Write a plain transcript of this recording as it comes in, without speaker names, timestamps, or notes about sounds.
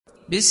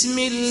بسم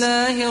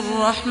الله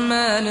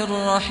الرحمن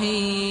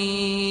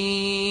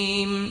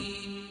الرحيم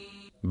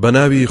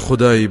بناوي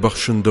خداي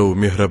بخشندو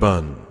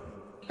مهربان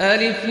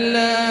ألف لام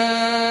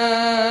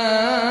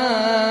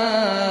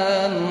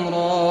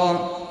را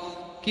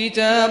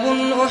كتاب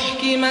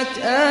أحكمت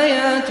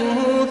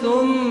آياته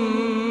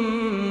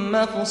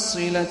ثم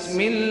فصلت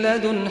من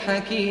لدن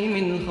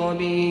حكيم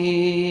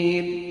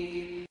خبير.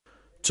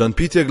 چەند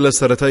پیتێک لە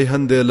سەرەتای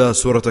هەندێ لە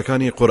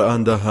سوورەتەکانی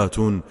قورئاندا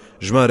هاتوون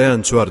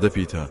ژمارەیان 14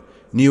 پیتە.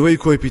 نیوەی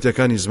کۆی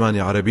پیتەکانی زمانی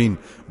عەرەبین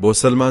بۆ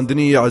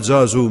سەلماندنی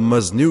ئەعجاز و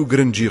مەزنی و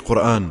گرنگی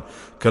قورئان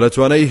کە لە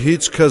توانای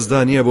هیچ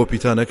کەسدا نییە بۆ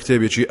پیتانە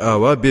کتێبێکی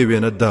ئاوا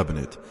بێوێنە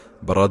دابنێت.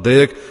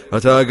 بەڕادەیەک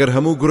هەتا ئەگەر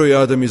هەموو گرۆی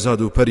ئادەمیزاد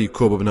و پەری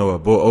کۆ ببنەوە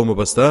بۆ ئەو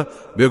مەبەستە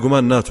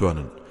بێگومان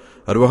ناتوانن.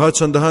 هەروەها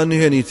چەندەها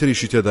نهێنی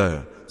تریشی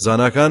تێدایە.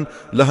 زاناکان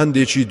لە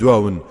هەندێکی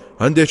دواون،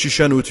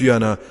 هەندێکیشیان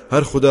وتویانە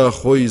هەر خوددا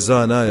خۆی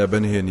زانایە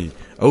بەنهێنی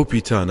ئەو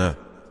پیتانە.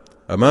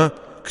 ئەمە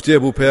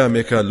کتێب و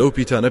پەیامێکە لەو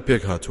پیتانە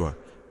پێک هاتووە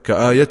کە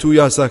ئایەت و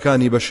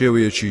یاساکانی بە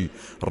شێوەیەکی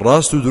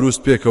ڕاست و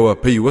دروست پێکەوە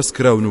پەیوەست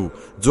کراون و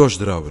جۆش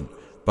دراون.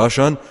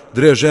 پاشان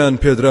درێژەیان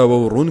پێدراوە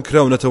و ڕوون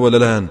کراونەتەوە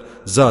لەلایەن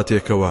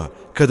زاتێکەوە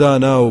کە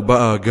دانا و بە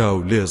ئاگا و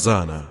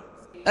لێزانە.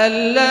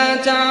 ألا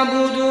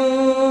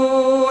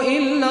تعبدوا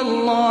إلا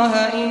الله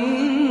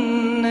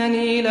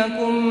إنني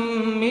لكم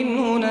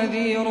منه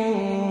نذير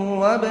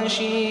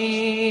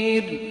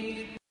وبشير.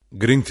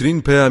 گرنگترین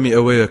پەیامی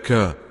ئەوەیە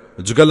کە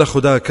جگە لە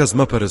خوددا کەس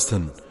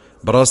مەپەرستن.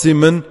 بەڕاستی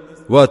من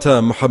واتە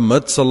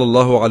محەممەد صلى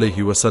الله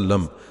عليه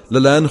وسلم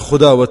لەلایەن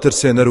خودداوە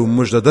ترسێنەر و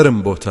مژدەدەرم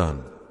بۆتان.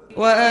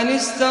 وأن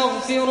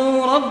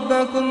استغفروا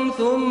ربكم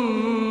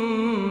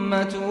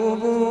ثم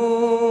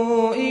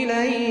توبوا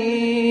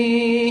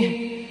إليه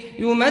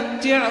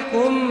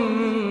يمتعكم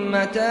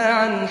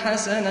متاعا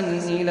حسنا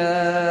إلى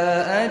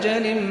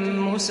أجل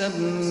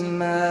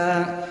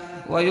مسمى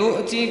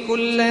ويؤتي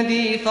كل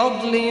ذي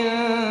فضل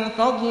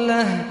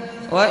فضله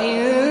وإن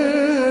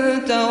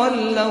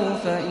تولوا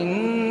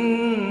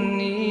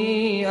فإني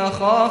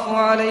أخاف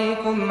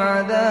عليكم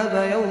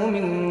عذاب يوم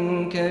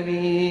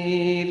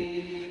كبير.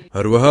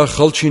 هەروەها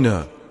خەڵچینە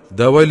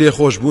داوای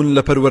لێخۆشبوون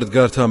لە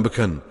پەروەردگارتان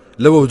بکەن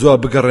لەوە دوا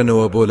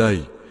بگەڕێنەوە بۆ لای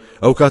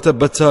ئەو کاتە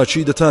بە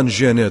چاچی دەتان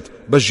ژێنێت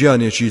بە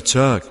ژیانێکی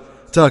چاک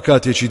تا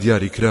کاتێکی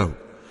دیاری کراو.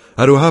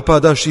 هەروەها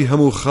پاداشی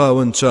هەموو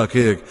خاوەن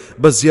چاکەیەک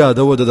بە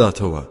زیادەوە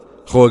دەداتەوە.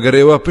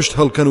 خۆگەرێوە پشت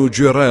هەڵکەن و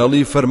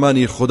گوێڕایەڵی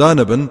فەرمانی خوددا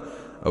نەبن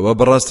ئەوە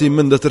بەڕاستی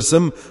من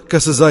دەترسم کە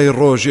سزای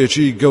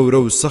ڕۆژێکی گەورە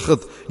و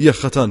سەخت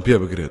یەخەتان پێ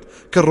بگرێت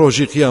کە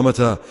ڕۆژی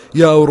قیامەتە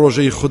یا ئەو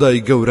ڕۆژەی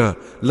خودای گەورە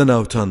لە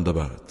ناوتان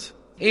دەبات.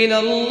 إلى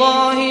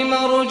الله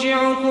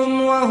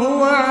مرجعكم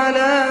وهو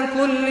على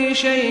كل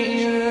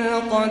شيء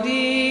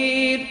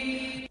قدير.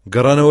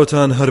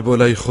 گەڕانەوەتان هەر بۆ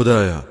لای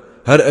خوددایە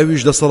هەر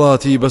ئەویش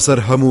دەسەڵاتی بەسەر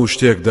هەموو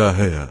شتێکدا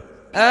هەیە.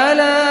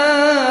 ألا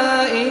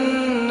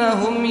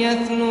إنهم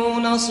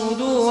يثنون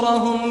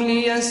صدورهم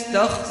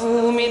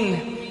ليستخفوا منه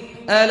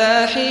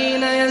ألا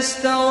حين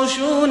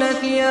يستغشون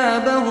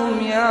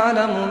ثيابهم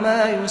يعلم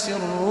ما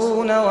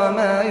يسرون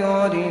وما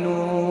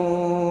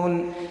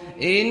يعلنون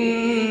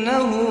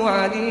إنه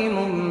عليم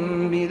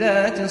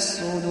بذات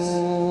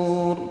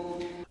الصدور.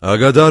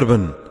 ئاگادار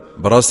بن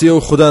بەڕاستی ئەو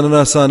خوددا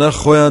نەناسانە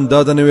خۆیان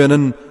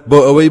دادەنەوێنن بۆ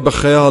ئەوەی بە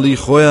خەیاڵی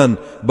خۆیان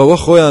بەوە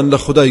خۆیان لە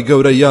خودای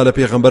گەورە یا لە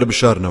پێغەمبەر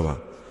بشارنەوە.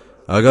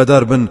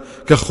 ئاگادار بن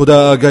کە خوددا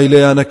ئاگای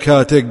لێیانە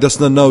کاتێک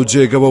دەستنە ناو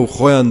جێگەوە و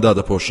خۆیان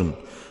دادەپۆشن.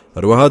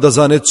 هەروەها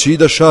دەزانێت چی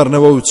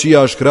دەشارنەوە و چی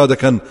ئاشکرا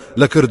دەکەن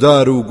لە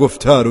کردار و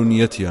گفتار و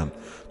نیەتیان،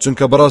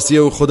 چونکە بەڕاستی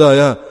ئەو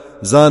خوددایە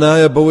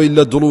زانایە بەوەی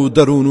لە دڵ و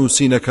دەروون و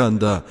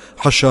سینەکاندا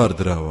حەشار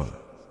دراوە.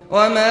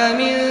 وما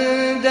من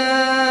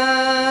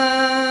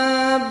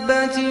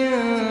دابة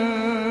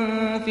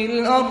في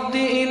الأرض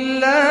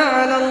إلا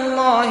على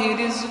الله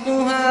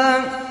رزقها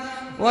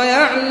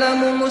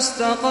ويعلم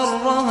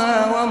مستقرها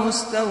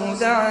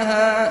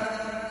ومستودعها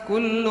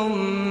كل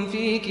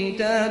في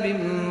كتاب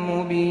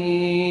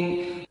مبين.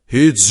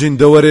 هیچ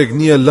زیندەوەرێک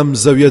نییە لەم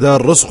زەویەدا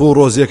ڕزق و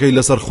ڕۆزیەکەی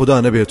لەسەر خوددا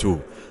نەبێت و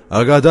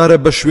ئاگادارە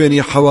بە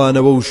شوێنی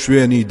حەوانەوە و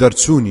شوێنی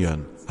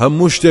دەرچوونیان.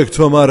 هەموو شتێک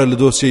تۆمارە لە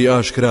دۆسیەی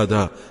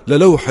ئاشکرادا لە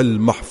لەوح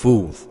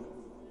المەحفوظ.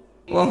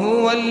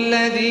 وهو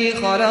الذي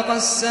خلق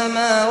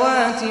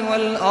السماوات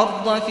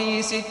والأرض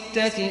في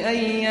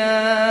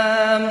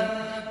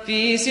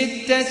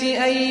ستة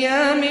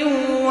أيام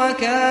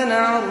وكان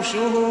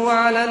عرشه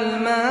على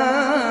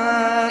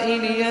الماء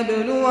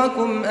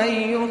ليبلوكم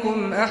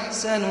أيكم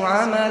أحسن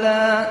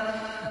عملا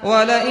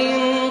ولئن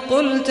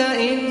قلت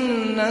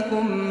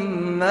إنكم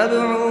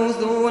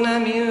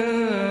مبعوثون من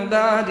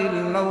بعد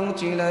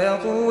الموت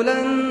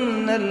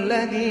ليقولن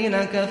الذين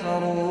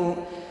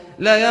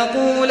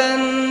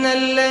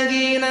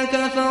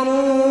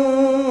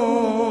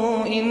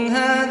كفروا إن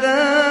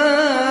هذا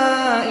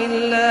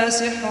إلا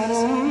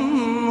سحر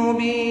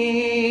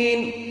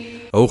مبين.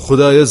 ئەو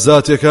خوددایە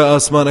زاتێکە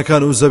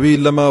ئاسمانەکان و زەوی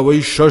لە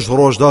ماوەی 6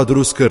 ڕۆژدا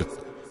دروست کرد.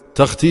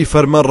 تەختی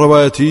فەرمان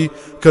ڕەوایەتی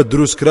کە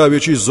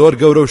دروستکراوێکی زۆر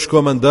گەورە و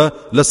شکۆمەندە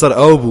لەسەر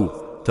ئەو بوو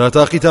تا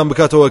تاقیتان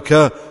بکاتەوە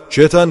کە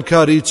چێتان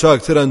کاری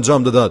چاکتر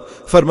ئەنجام دەدات.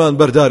 فەرمان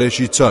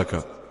بەردارێکی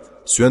چاکە.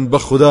 سوێند بە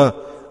خوددا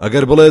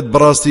ئەگەر بڵێت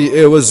بەڕاستی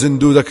ئێوە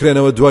زیندوو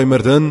دەکرێنەوە دوای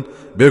مردن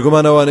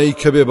بێگومانەوانەی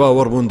کە بێ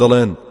باوەڕبوون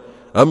دەڵێن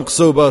ئەم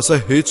قسە و باسە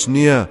هیچ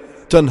نییە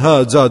تەنها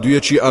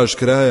جادوویەکی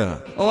ئاشکرایە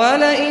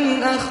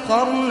ولئن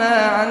أخرنا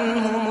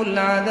عنهم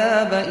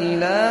العذاب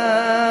إلى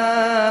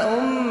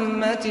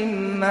أمة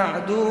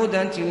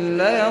معدودة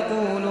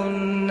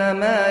ليقولن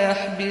ما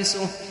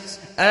يحبسه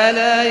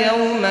ألا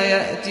يوم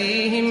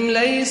يأتيهم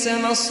ليس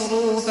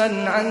مصروفا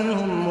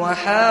عنهم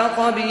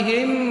وحاق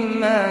بهم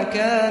ما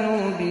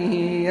كانوا به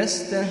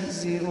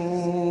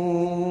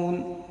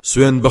يستهزئون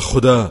سوێن بە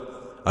خوددا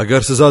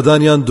ئەگەر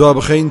سزادانیان دوا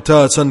بخەین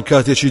تا چەند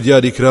کاتێکی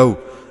دیاری کراو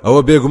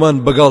ئەوە بێگومان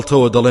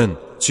بەگاڵتەوە دەڵێن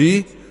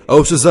چی؟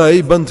 ئەو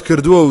سزایی بند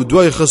کردووە و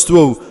دوای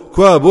خستووە و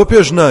کوا بۆ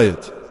پێش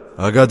نایەت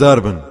ئاگادار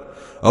بن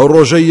ئەو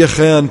ڕۆژەی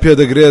یەخەیان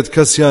پێدەگرێت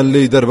کەسیان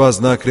لێی دەرباز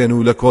ناکرێن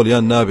و لە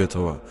کۆڵیان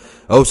نابێتەوە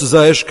ئەو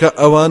سزایش کە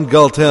ئەوان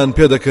گاڵتەیان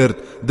پێدەکرد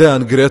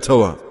دەیان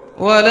گرێتەوە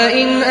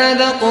ولئن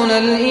أذقنا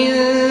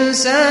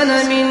الإنسان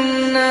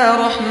منا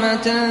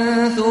رحمة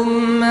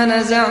ثم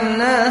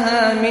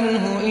نزعناها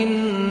منه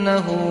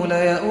إنه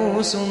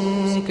ليئوس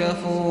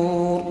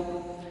كفور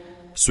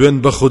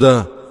سوێن بە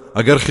خوددا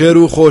ئەگەر خێر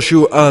و خۆشی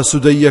و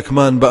ئاسوودەی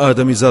یەکمان بە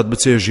ئادەمی زاد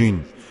بچێژین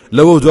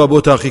لەوە دوا بۆ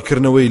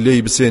تاقیکردنەوەی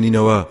لێی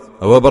بسێنینەوە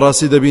ئەوە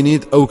بەڕاستی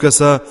دەبینیت ئەو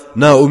کەسە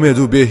ناومێد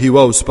و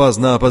بێهیوا و سپاس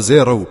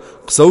ناپەزێڕە و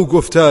قسە و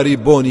گفتاری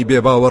بۆنی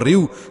بێباوەڕی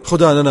و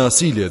خوددا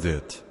نەناسی لێ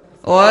دێت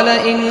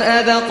ولئن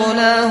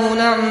أذقناه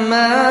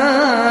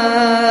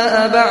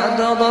نعماء بعد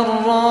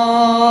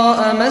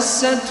ضراء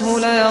مسته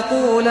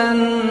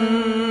ليقولن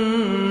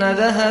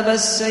ذهب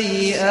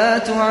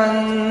السيئات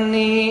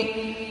عني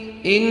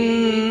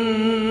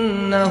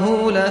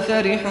إنه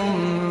لفرح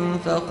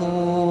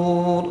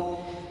فخور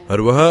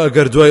هەروەها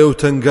ئەگەر دوای ئەو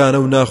تەنگانە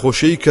و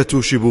ناخۆشەی کە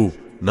تووشی بوو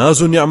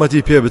ناز و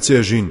نیعمەتی پێ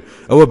بچێژین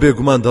ئەوە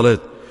بێگومان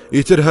دەڵێت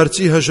ئیتر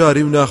هەرچی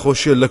هەژاری و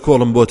ناخۆشیە لە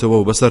کۆڵم بۆتەوە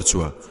و بەسەر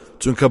چووە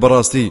چونکە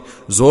بەڕاستی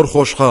زۆر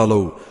خۆشحاڵە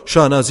و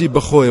شانازی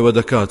بەخۆیەوە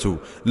دەکات و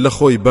لە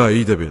خۆی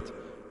بایی دەبێت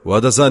وا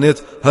دەزانێت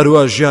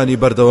هەروە ژیانی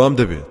بەردەوام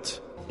دەبێت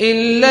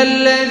إلا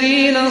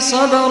الذين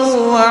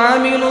صبروا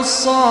وعملوا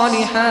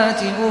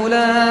الصالحات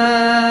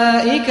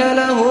أولئك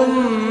لهم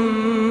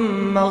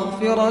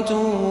مغفرة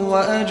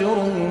وأجر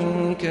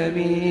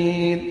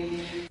كبير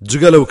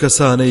جگە لەو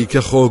کەسانەی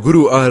کە خۆگر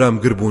و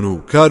ئارامگر بوون و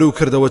کار و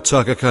کردەوە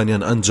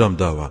چاکەکانیان ئەنجام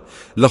داوە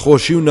لە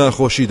خۆشی و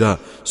ناخۆشیدا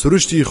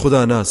سروشتی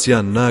خوددا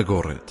ناسیان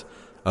ناگۆڕێت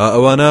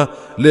ئەوانە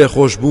لێ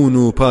خۆشبوون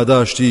و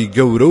پاداشتی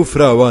گەورە و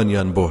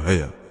فراوانیان بۆ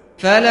هەیە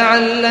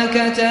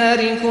فلعلك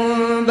تارك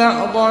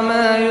بعض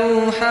ما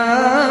يوحى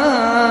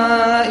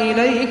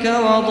إليك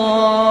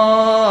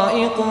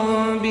وضائق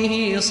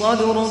به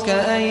صدرك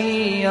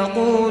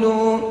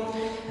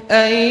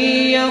أن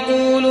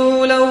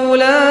يقولوا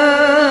لولا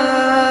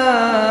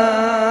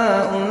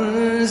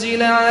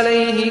أنزل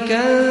عليه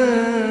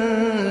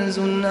كنز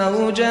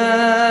أو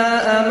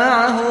جاء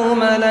معه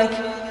ملك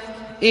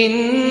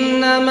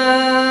إنما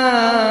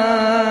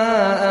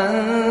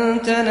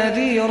أنت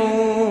نذير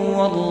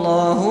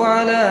والله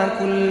على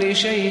كل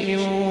شيء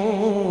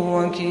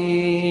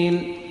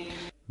وكيل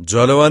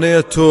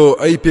جالوانەیە تۆ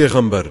ئەی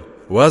پێغەمبەر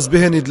واز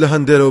بهێنیت لە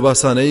هەندێرە و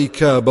باسانەی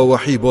کە بە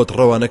وەحی بۆت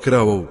ڕەوانە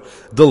کراوە و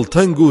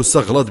دڵتەنگ و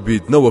سەغڵەت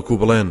بیت نەوەکو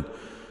بڵێن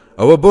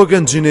ئەوە بۆ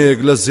گەنجینەیەک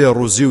لە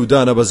زێڕوزی و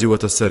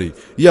دانەبەزیوەتە سەری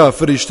یا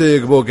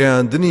فریشتەیەک بۆ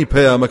گەیاندنی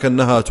پەیامەکە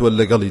نەهاتووە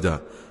لەگەڵیدا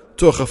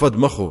تۆ خەفەت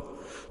مەخۆ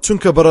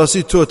چونکە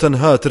بەڕاستی تۆ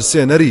تەنها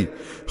ترسێنەری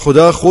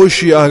خوددا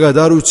خۆشی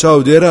ئاگادار و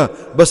چاودێرە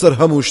بەسەر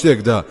هەموو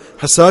شتێکدا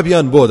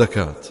حسابیان بۆ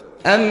دەکات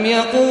أم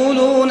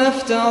يقولون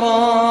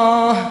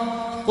افتراه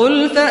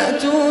قل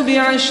فأتوا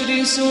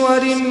بعشر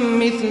سور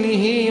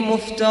مثله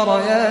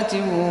مفتريات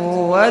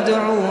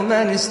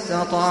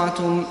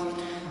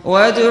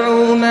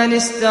وادعوا من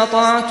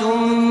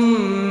استطعتم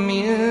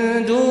من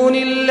دون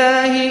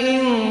الله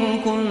إن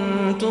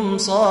كنتم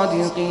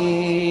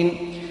صادقين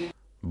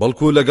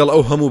بەڵکو لەگەڵ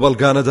ئەو هەموو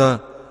بەڵگانەدا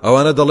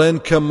ئەوانە دەڵێن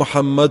کە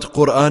محەممەد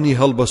قورئانی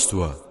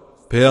هەڵبەستووە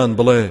پێیان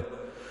بڵێ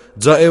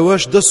جا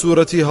ئێوەش دە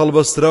سوورەتی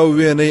هەڵبەسترا و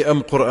وێنەی ئەم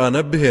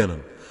قورئانە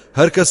بهێنن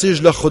هەر کەسیش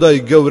لە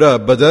خودای گەورە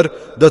بەدەر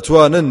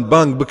دەتوانن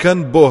بانگ بکەن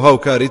بۆ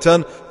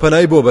هاوکاریتان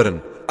پەنای بۆ برن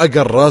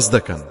ئەگەر ڕاست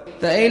دەکەن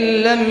فإن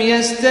لم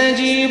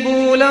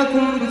يستجيبوا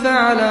لكم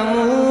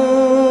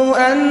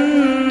فاعلموا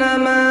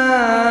أنما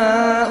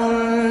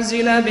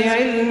أنزل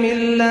بعلم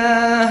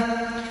الله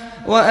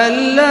وأن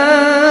لا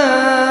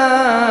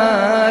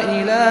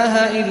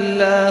إله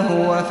إلا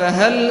هو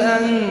فهل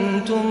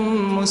أنتم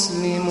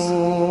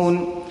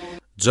مسلمون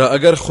جا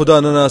ئەگەر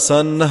خوددا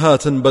نەناسان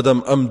نەهاتن بەدەم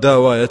ئەم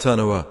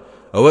داوایەتانەوە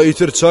ئەوە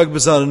ئیتر چاک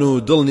بزانن و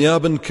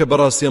دڵنیابن کە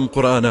بەڕاستی ئەم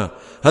قورئانە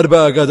هەر بە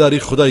ئاگاداری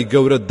خودای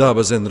گەورە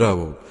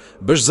دابەزێنراوە و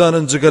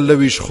بشزانن جگەل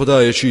لەویش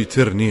خودایەکی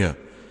تر نییە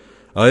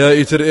ئایا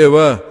ئیتر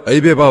ئێوە ئەی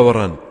بێ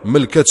باوەڕان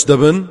ملکەچ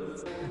دەبن؟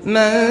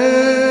 من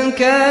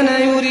كان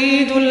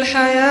يريد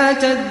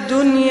الحياة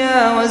الدنيا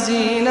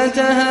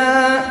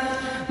وزينتها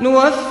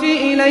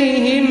نوفي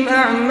إليهم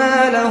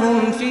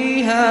أعمالهم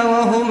فيها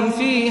وهم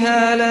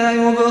فيها لا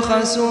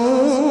يبخسون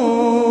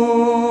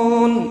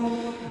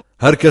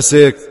هەر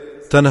کەسێک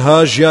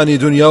تەنها ژیانی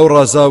دنیا و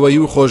ڕازاوەیی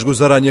و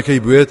خۆشگوزەرانیەکەی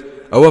بوێت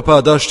ئەوە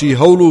پاداشتی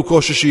هەوڵ و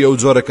کۆششی ئەو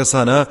جۆرە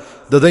کەسانە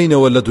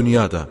دەدەینەوە لە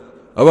دنیادا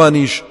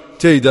ئەوانیش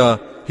تێیدا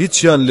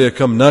هیچیان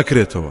لێکەم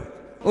ناکرێتەوە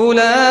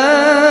أولئك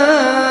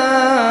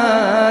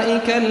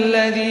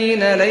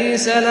الذين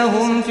ليس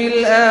لهم في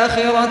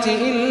الآخرة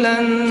إلا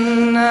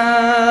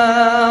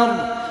النار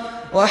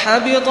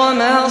وحبط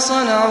ما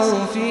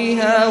صنعوا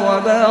فيها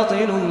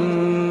وباطل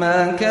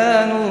ما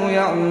كانوا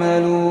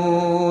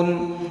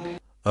يعملون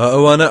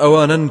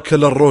ئەوانن کە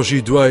لە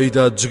ڕۆژی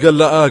دواییدا جگەل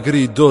لە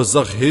ئاگری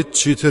دۆزەخ هیچ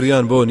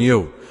چیتریان بۆ نییە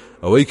و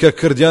ئەوەی کە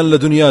کردیان لە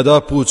دنیادا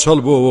پوچەڵ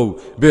بۆەوە و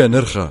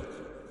بێنرخە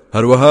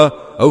هەروەها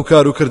ئەو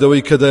کار و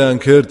کردەوەی کە دەیان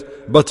کرد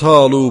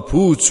بەتاڵ و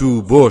پوچ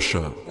و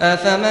بۆشە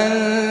أفمن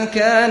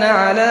كان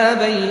على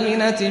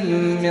بينة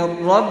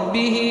من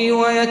ربه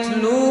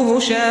ويتلوه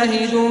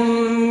شاهد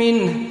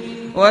منه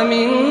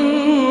ومن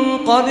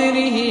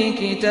قبله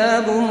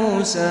كتاب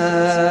موسى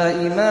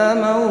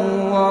إماما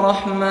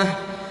ورحمة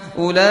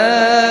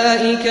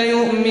أولئك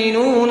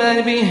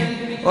يؤمنون به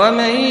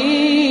ومن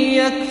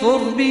يكفر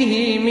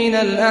به من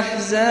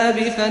الأحزاب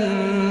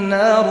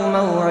فالنار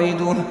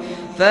موعده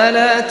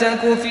فلا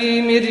تك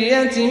في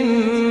مرية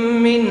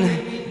منه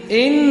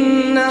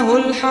إنه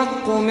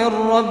الحق من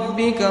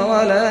ربك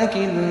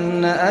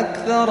ولكن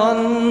أكثر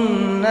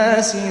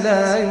الناس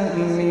لا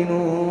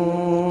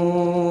يؤمنون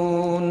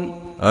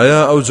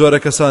ئایا ئەو جۆرە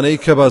کەسانەی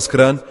کە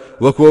باسکران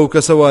وەکو ئەو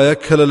کەسەوایە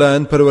کە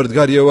لەلایەن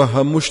پەروەردگاریەوە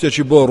هەموو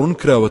شتێکی بۆ ڕوون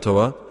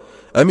کراوەتەوە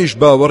ئەمیش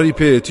باوەڕی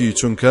پێیەتی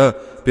چونکە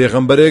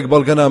پێغەمبەرێک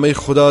بەڵگەنامەی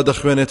خوددا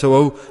دەخوێنێتەوە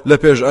و لە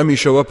پێش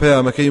ئەمیشەوە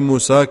پەیامەکەی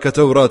موسا کە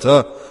تەوراتە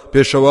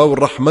پێشەوا و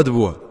ڕەحمەت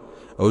بووە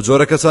ئەو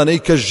جۆرە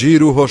کەسانەی کە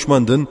ژیر و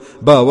هۆشمەندن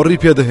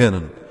باوەڕی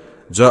پێدەهێنن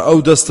جا ئەو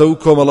دەستە و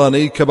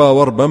کۆمەڵانەی کە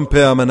باوەڕ بەم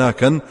پەیامە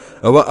ناکەن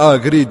ئەوە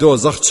ئاگری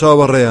دۆزەخ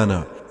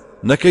چاوەڕێیانە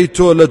نەکەی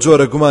تۆ لە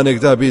جۆرە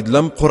گومانێکدا بیت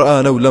لەم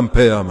قورئانە و لەم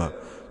پەیامە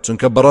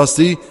چونکە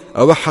بەڕاستی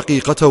ئەوە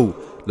حەقیقەتە و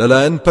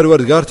لەلایەن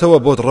پەروەردگارتەوە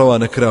بۆت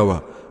ڕەوانە کراوە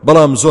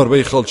بەڵام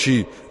زۆربەی خەڵکی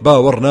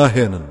باوەڕ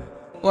ناهێنن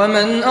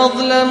ومن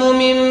أظلم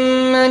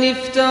ممن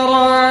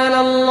افترى على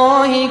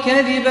الله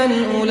كذبا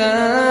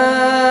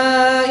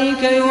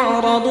أولئك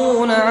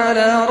يعرضون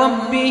على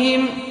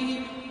ربهم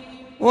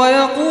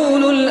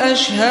ويقول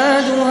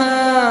الأشهاد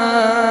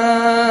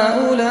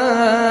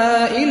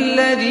هؤلاء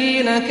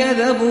الذين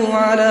كذبوا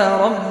على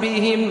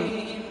ربهم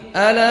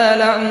ألا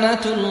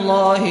لعنة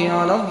الله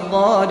على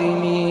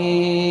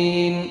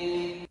الظالمين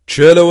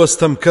چێلە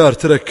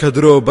وەستەمکارترە کە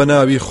درۆ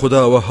بەناوی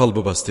خودداوە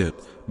هەڵببەستێت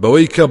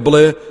بەوەی کە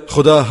بڵێ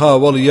خوددا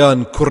هاوڵیان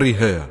کوڕی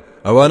هەیە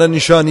ئەوانە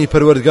نیشانی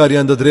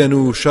پەروەردگاریان دەدرێن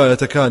و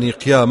شایەتەکانی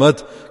قیامەت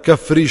کە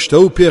فریشتە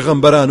و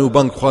پێغەمبەران و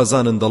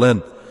بانگخوازانن دەڵێن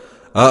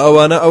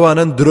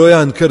ئەوانن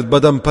درۆیان کرد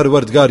بەدەم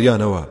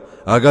پەروەردگاریانەوە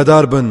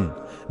ئاگادار بن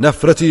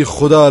نەفرەتی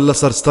خوددا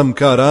لەسەر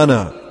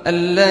ستەمکارانە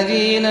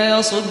الذين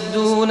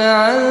يصدون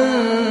عن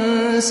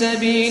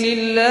سبيل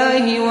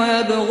الله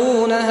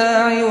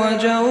ويبغونها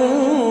عوجا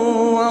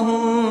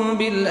وهم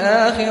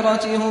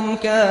بالآخرة هم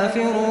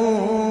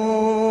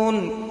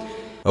كافرون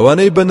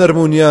ئەوانەی بە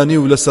نەرمونیانی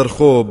و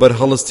لەسەرخۆ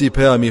بەرهەڵستی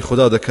پەیامی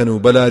خوددا دەکەن و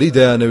بەلاری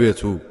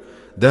دەیانەوێت و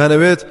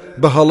دەیانەوێت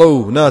بە هەڵە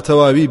و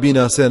ناتەواوی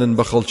بیناسێنن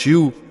بە خەڵکی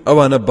و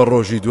ئەوانە بە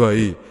ڕۆژی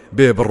دوایی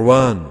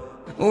بێبڕوان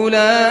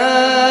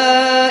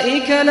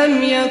أولئك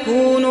لم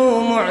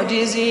يكونوا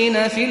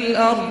معجزين في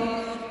الأرض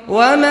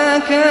وما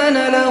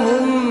كان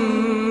لهم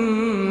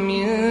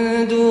من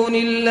دون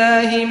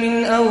الله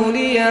من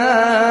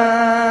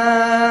أولياء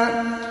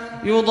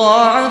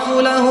يضاعف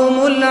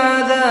لهم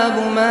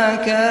العذاب ما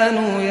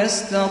كانوا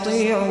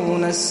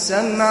يستطيعون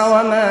السمع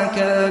وما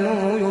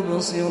كانوا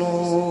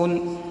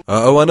يبصرون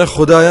ئەوانە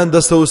خودایان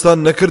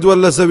دەستەوسان نەکردووە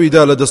لە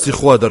زەویدا لە دەستی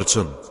خوا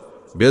دەرچن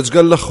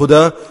بێجگەل لە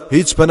خوددا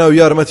هیچ پەنا و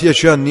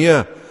یارمەتیەکیان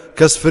نییە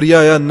کەس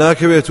فریایان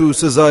ناکەوێت و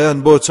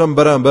سزایان بۆ چەند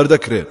بەرامبەر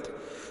دەکرێت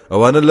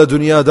ئەوانە لە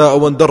دنیادا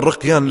ئەوەندە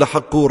ڕقیان لە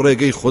حەق و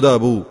ڕێگەی خوددا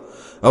بوو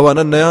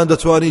ئەوانە نەیان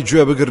دەتوانی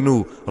گوێ بگرن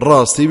و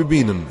ڕاستی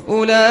ببینن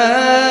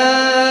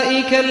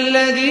أولئك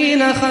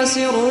الذين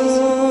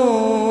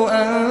خسروا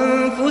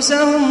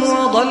أنفسهم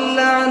وضل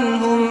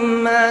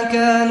عنهم ما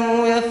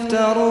كانوا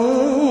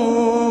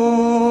يفترون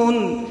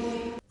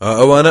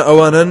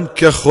ئەوانن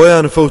کە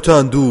خۆیان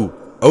فەوتاندوو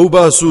ئەو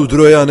باس و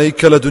درۆیانەی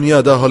کە لە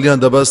دنیادا هەڵیان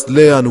دەبەست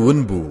لێیان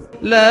ون بوو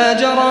لا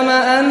جرم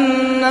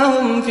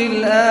أنهم في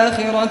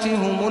الآخرة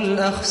هم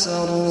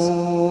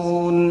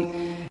الأخسرون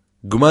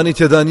گومانی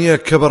تێدا نییە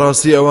کە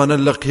بەڕاستی ئەوانە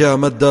لە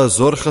قیامەتدا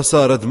زۆر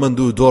خەسارەتمەند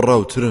و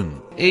دۆڕاوترن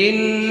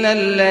إن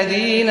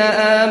الذين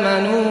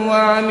آمنوا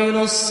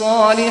وعملوا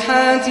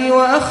الصالحات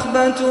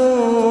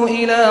وأخبتوا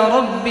إلى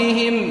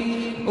ربهم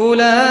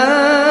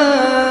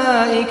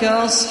أولئك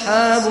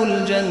أصحاب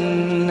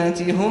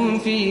الجنة هم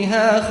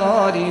فيها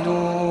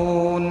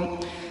خالدون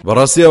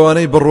بەڕاستی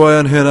ئەوانەی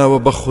بڕوایان هێناوە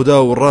بە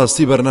خوددا و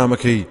ڕاستی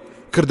بەرنامەکەی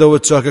کردەوە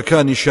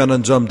چاکەکانیشیان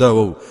ئەنجام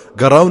داوە و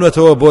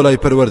گەڕاونەتەوە بۆ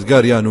لای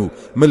پەروەردگاریان و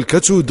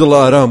ملکەچ و دڵ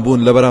ئارام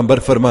بوون لە بەرامبەر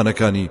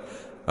فەرمانەکانی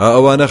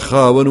ئەوانە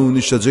خاوەن و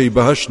نیشەجەی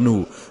بەهەشتن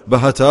و بە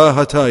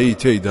هەتایی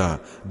تێیدا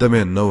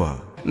دەمێننەوە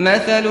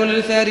مثل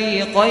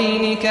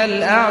الفريقين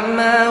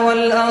كالأعمى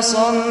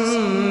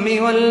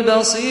والأصم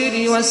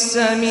والبصير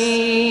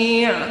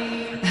والسميع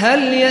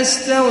هل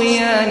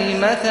يستويان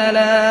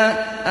مثلا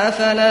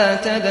أفلا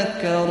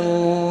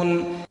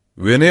تذكرون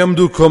وێنەی ئەم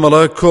دوو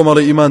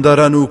کۆمەڵی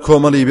ئیمانداران و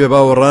کۆمەڵی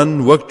بێباوەڕان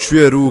وەک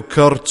کوێر و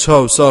کەڕ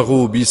چاوساغ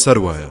و بیسەر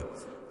وایە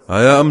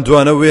ئایا ئەم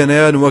دوانە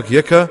وێنەیان وەک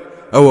یەکە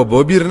ئەوە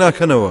بۆ بیر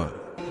ناکەنەوە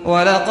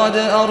ولقد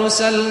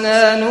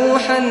أرسلنا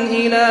نوحا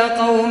إلى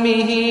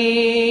قومه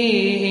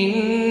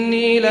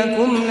إني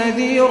لكم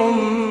نذير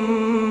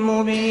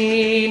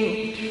مبين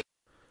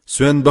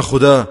سوێن بە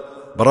خودا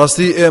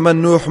بەڕاستی ئێمە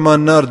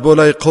نوحمان نارد بۆ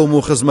لای قەوم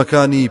و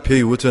خزمەکانی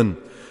پێیوتن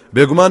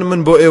بێگومان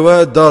من بۆ ئێوە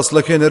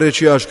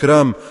داسڵەکێنەرێکی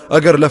ئاشکرام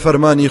ئەگەر لە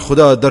فەرمانی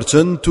خدا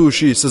دەرچن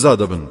تووشی سزا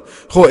دەبن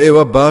خۆ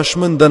ئێوە باش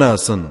من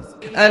دەناسن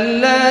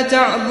ألا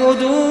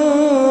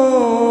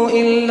تعبدوا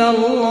إلا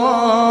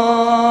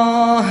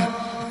الله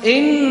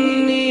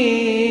إني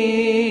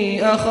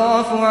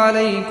أخاف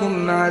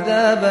عليكم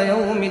عذاب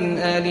يوم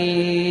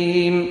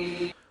أليم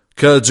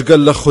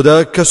كجگەل لە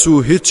خدا کەس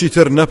و هیچی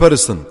تر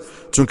نەپەرستن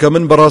چونکە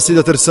من بەڕاستی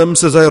دەترسم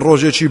سزای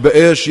ڕۆژێکی بە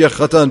ئێش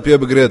یەخەتان پێ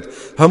بگرێت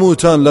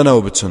هەمووتان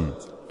لەناو بچن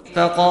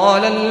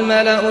فقال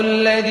الملأ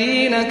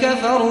الذين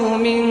كفروا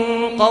من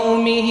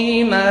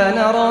قومه ما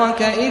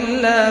نراك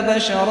إلا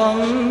بشرا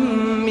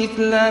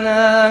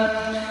مثلنا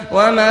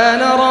وما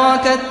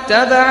نراك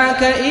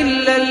اتبعك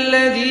إلا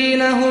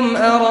الذين هم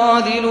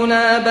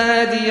أراذلنا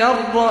بادي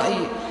الرأي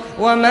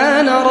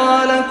وما نرى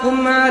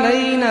لكم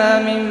علينا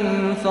من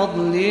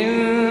فضل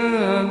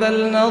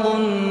بل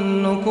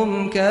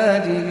نظنكم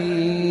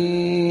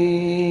كاذبين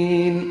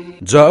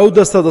جاء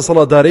دەستە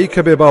دەسەڵاتدارەی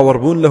کە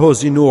بێباوەڕبوون لە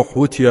هۆزی نوح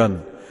وتیان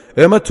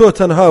ئێمە تۆ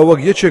تەنها وەک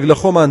یەکێک لە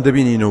خۆمان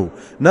دەبینین و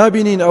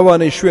نابینین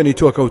ئەوانەی شوێنی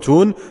تۆ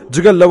کەوتون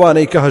جگەل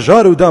لەوانەی کە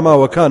هەژار و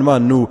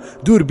داماوەکانمان و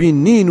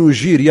دووربینین و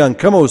ژیریان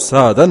کەمە و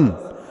سادەن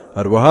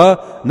هەروەها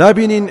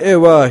نابینین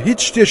ئێوە هیچ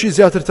شتێکی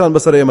زیاترتان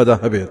بەسەر ئێمەدا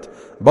هەبێت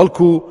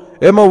بەڵکو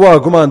ئێمە وا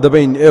گومان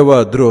دەبین ئێوە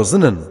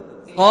درۆزنن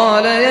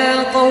قال يا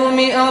قوم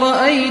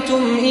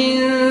أرأيتم إن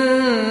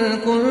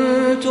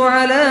كنت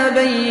على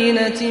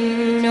بينة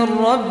من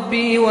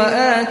ربي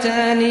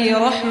وآتاني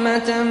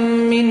رحمة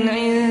من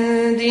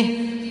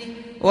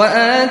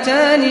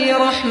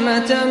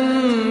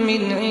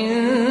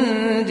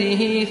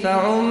عنده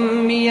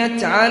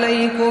فعميت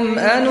عليكم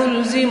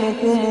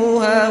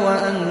أنلزمكموها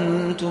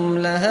وأنتم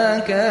لها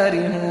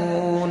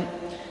كارهون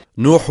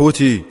نوح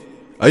وتی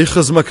ئەی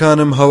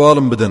خزمەکانم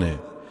هەواڵم بدەنێ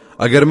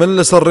ئەگەر من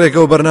لەسەر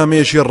ڕێگە و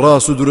بەرنامەیەکی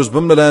ڕاست و دروست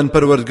بم لەلایەن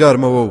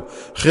پەروەردگارمەوە و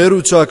خێر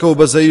و چاکە و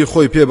بەزەیی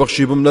خۆی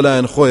پێبەخشی بم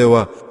لەلایەن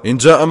خۆیەوە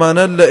اینجا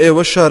ئەمانە لە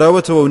ئێوە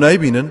شاراوەتەوە و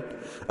نایبینن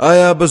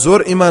ئایا بە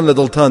زۆر ئیمان لە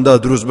دڵتاندا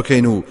دروست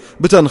بکەین و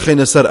بتان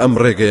خەینە سەر ئەم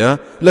ڕێگەیە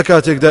لە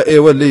کاتێکدا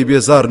ئێوە لێی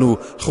بێزارن و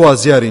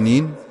خوازیاری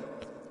نین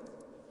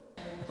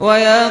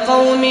ويا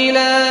قوم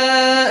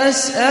لا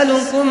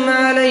أسألكم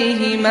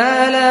عليه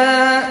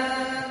مالا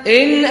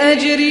إن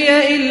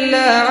أجري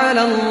إلا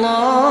على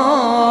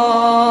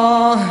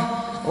الله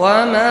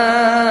وما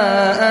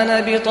أنا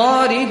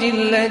بطارد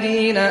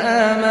الذين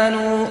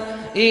آمنوا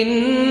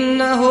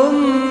إنهم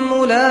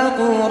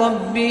ملاقو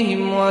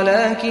ربهم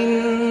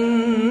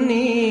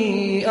ولكني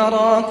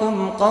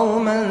أراكم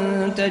قوما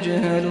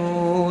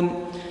تجهلون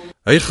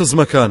أي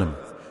خزمكانم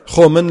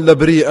خۆ من لە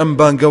بری ئەم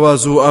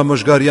بانگەواز و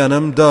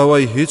ئامۆژگاریانم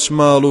داوای هیچ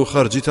ماڵ و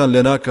خەرجیتان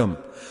لێ ناکەم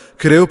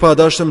کرێ و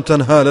پاداشتم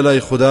تەنها لە لای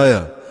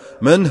خوددایە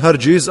من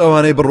هەرگیز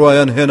ئەوانەی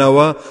بڕوایان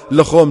هێناوە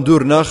لە خۆم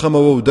دوور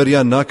ناخەمەوە و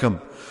دەریان ناکەم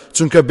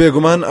چونکە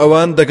بێگومان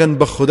ئەوان دەگەن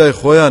بە خودای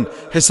خۆیان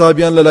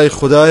حسابیان لە لای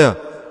خوددایە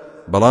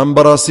بەڵام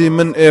بەڕاستی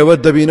من ئێوە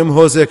دەبینم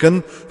هۆزێکن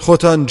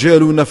خۆتان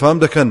جێل و نەفام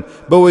دەکەن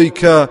بەوەی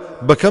کە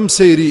بەکەم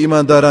سەیری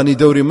ئیماندارانی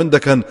دەوری من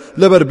دەکەن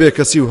لەبەر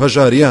بێکەسی و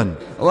هەژاریان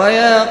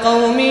ويا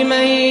قوم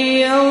من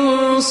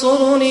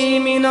ينصرني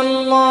من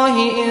الله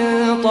إن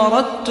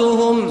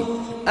طردتهم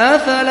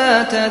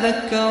أفلا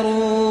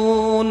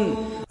تذكرون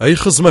ئەی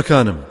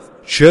خزمەکانم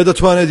شێ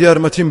دەتوانێت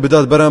یارمەتیم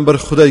بدات بەرامبەر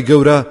خودای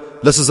گەورە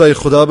لە سزای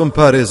خوددا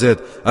بمپارێزێت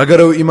ئەگەر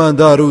ئەو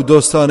ئیماندار و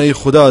دۆستانەی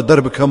خوددا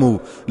دەربکەم و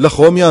لە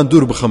خۆمیان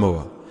دوور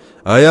بخەمەوە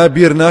ئایا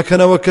بیر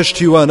ناکەنەوە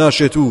کەشتی وا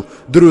ناشێت و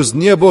دروست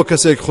نییە بۆ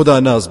کەسێک خوددا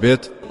ناز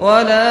بێت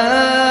ولا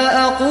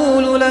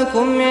أقول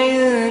لكم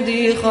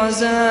عندي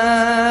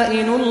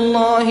خزائن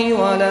الله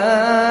ولا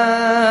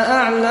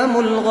أعلم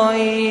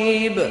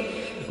الغيب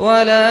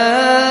ولا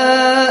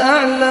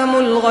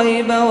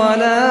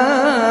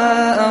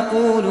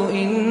أقول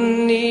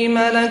إني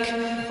ملك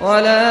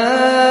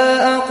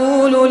ولا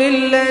أقول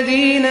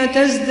للذين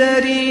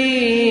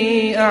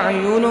تزدري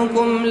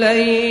أعينكم لن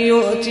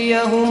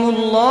يؤتيهم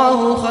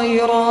الله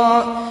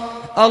خيرا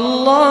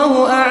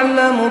الله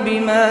أعلم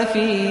بما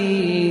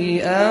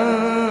في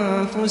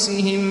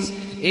أنفسهم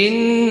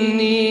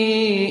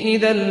إني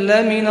إذا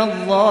لمن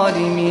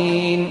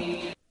الظالمين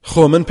خۆ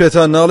من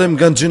پێتان ناڵێم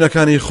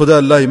گەنجینەکانی خوددا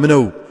لای منە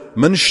و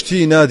من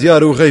شتی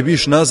نادیار و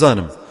غەیبیش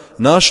نازانم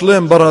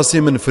ناشڵێم بەڕاستی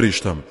من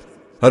فریشتم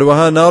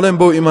هەروەها ناڵێم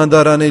بۆ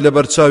ئیماندارانەی لە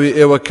بەرچاوی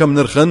ئێوە کەم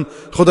نرخن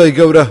خدای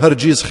گەورە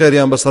هەرگیز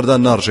خێریان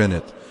بەسەردان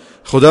ناڕژێنێت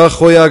خدا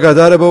خۆی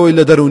ئاگادارە بەوەی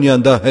لە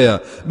دەرونیاندا هەیە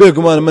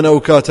بێگومان من ئەو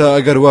کاتە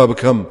ئەگەر وا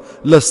بکەم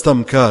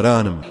لەستەم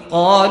کارانم.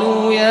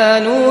 قالوا يا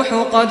نوح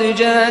قد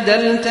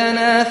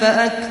جادلتنا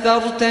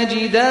فأكثرت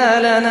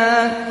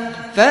جدالنا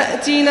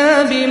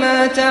فأتنا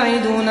بما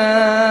تعدنا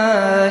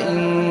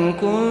إن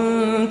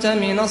كنت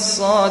من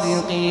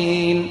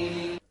الصادقين.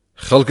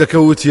 خەڵکەکە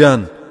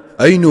وتیان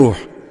ئەی نوح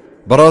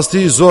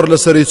بەڕاستی زۆر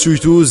لەسەری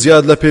چویت و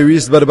زیاد لە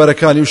پێویست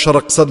بەربەرەکانی و شەڕ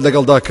قسەت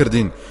لەگەڵدا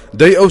کردین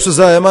دەی ئەو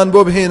سزایەمان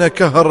بۆ بهێنە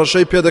کە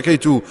هەڕەشەی پێ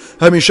دەکەیت و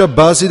هەمیشە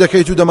باسی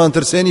دەکەیت و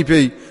دەمانترسێنی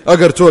پێی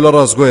ئەگەر تۆ لە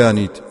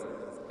ڕاستگۆیانیت.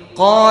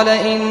 قال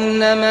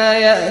إنما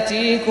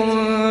يأتيكم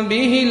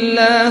به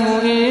الله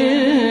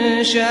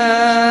إن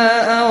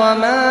شاء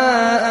وما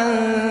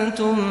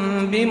أنتم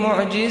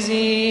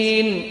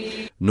بمعجزين.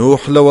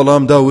 نوح لە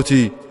وەڵام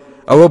داوتی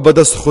ئەوە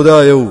بەدەست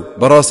خوددایە و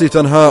بەڕاستی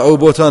تەنها ئەو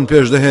بۆتان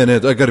پێش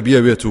دەهێنێت ئەگەر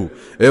بیاوێت و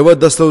ئێوە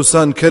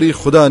دەستەوسان کەری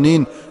خوددا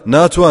نین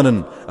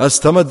ناتوانن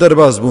ئەستەمە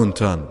دەرباز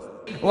بوونتان.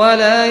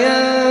 ولا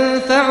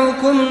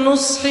ينفعكم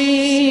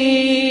نصحي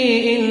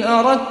إن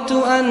أردت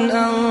أن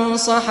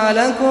أنصح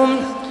لكم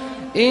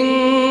إن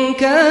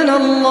كان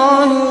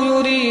الله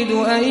يريد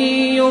أن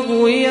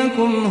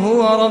يغويكم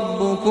هو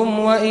ربكم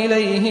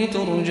وإليه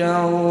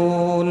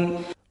ترجعون.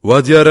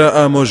 وا دیارە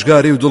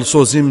ئامۆژگاری و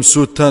دڵسۆزیم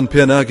سوودتان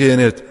پێ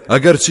ناگەێنێت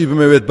ئەگەر چی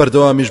بمەوێت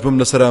بەردەوامیش بم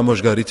لەسەر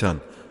ئامۆژگاریتان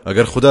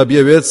ئەگەر خوددا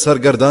بیەوێت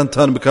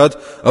سەرگەردانتان بکات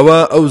ئەوە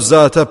ئەو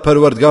زاتە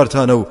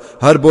پەروەردگارتانە و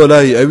هەر بۆ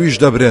لای ئەویش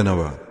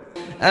دەبرێنەوە.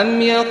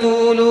 أم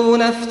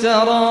يقولون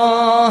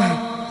افتراه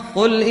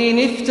قل إن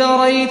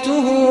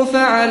افتريته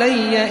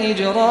فعلي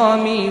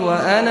إجرامي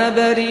وأنا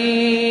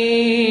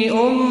بريء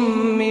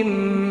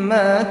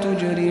مما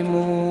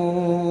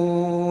تجرمون.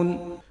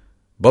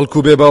 بەڵکو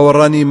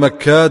بێباوەڕانی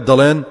مەککە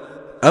دەڵێن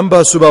ئەم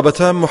باس و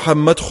بابەتە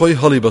محەممەد خۆی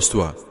هەڵی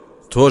بەستووە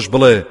تۆش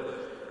بڵێ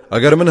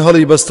ئەگەر من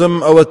هەڵی بەستم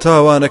ئەوە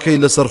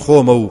تاوانەکەی لەسەر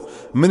خۆمە و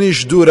منیش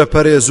دوورە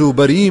پەرێز و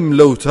بەریم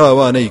لەو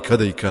تاوانەی کە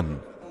دەیکەن.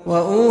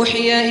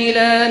 وأوحي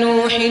إلى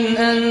نوح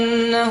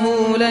أنه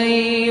لن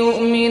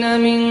يؤمن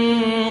من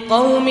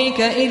قومك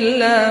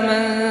إلا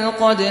من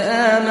قد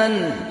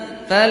آمن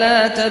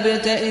فلا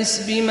تبتئس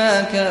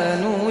بما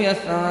كانوا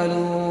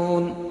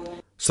يفعلون.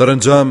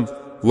 سەرنجام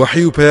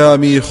وحی و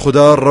پەیامی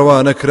خوددا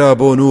ڕەوانەکرا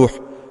بۆ نوح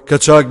کە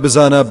چاک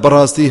بزانە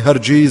بەڕاستی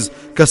هەرگیز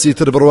کەسی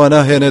تر بڕوا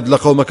ناهێنێت لە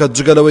قەومەکەت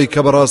جگەلەوەی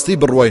کە بەڕاستی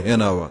بڕوای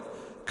هێناوە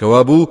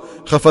کەوا بوو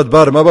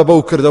خەفەتبار مەبە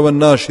بەو کردەوە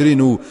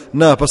ناشرین و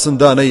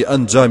ناپەسندانەی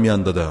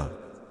ئەنجامیان دەدا.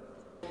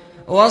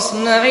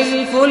 واصنع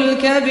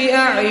الفلك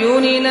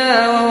بأعيننا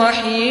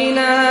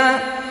ووحينا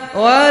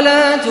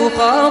ولا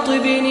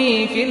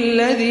تخاطبني في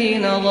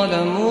الذين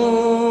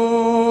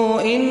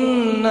ظلموا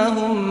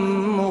إنهم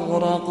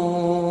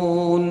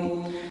مغرقون.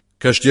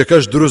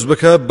 کەشتیەکەش دروست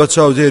بکە بە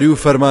چاودێری و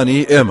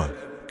فەرمانی ئێمە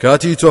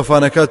کاتی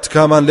تۆفانەکە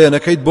تکامان لێ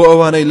نەکەیت بۆ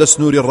ئەوانەی لە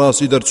سنووری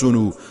ڕاستی دەرچوون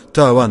و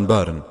تاوان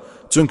بارن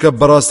چونکە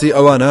بەڕاستی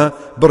ئەوانە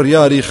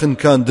بڕیاری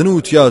خنکاندن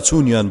و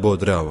تیاچوونیان بۆ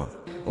دراوە.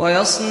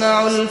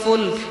 ويصنع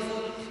الفلك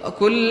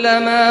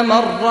وكلما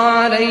مر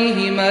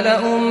عليه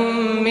ملأ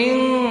من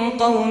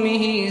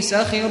قومه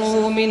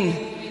سخروا منه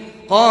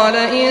قال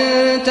إن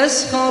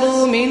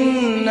تسخروا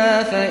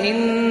منا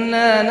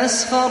فإنا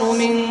نسخر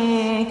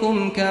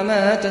منكم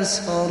كما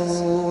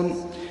تسخرون.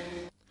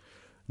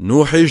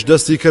 نوحیش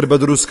دەستی کرد بە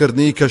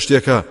دروستکردنی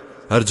کەشتێکە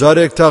هەر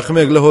جارێک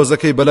تاقمێک لە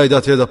هۆزەکەی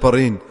بەلایدا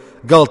تێدەپەڕین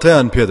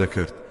گاڵتەیان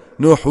پێدەکرد.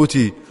 نوح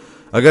وتی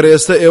ئەگەر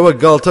ئێستا ئێوە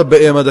گاڵتە بە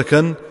ئێمە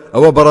دەکەن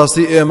ئەوە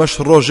بەڕاستی ئێمەش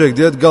ڕۆژێک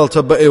دێت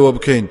گاڵتە بە ئێوە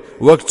بکەین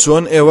وەک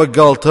چۆن ئێوە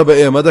گاڵتە بە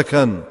ئێمە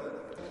دەکەن.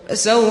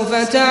 سوف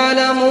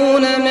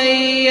تعلمون من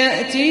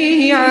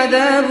يأتيه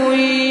عذاب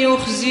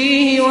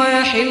يخزيه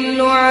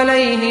ويحل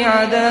عليه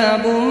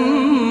عذاب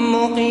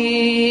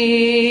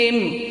مقيم.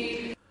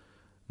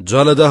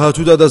 جا لە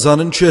داهاتوودا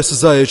دەزانن چێ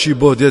سزایەکی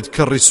بۆ دێت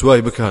کە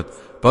ڕیسوای بکات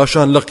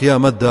پاشان لە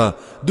قیامەتدا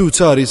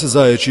دووچاری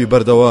سزایەکی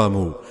بەردەوام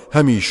و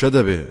هەمیشە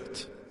دەبێت.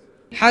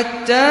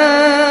 حتى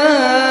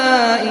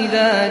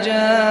إذا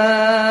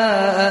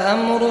جاء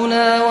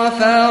أمرنا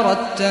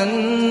وفارت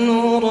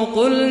النور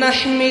قل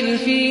نحمل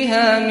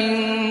فيها من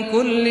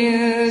كل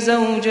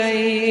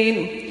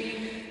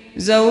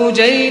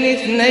زوجين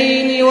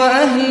اثنين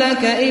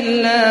وأهلك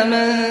إلا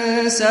من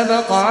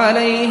سبق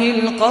عليه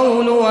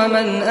القول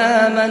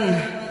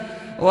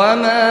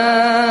وما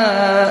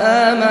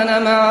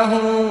آمن معه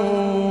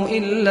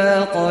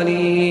إلا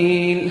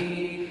قليل.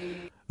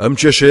 ئەم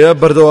کێشەیە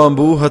بەردەوام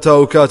بوو هەتا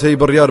و کاتەی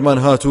بڕیارمان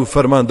هات و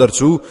فەرمان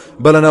دەرچوو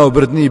بە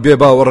لەناوبردنی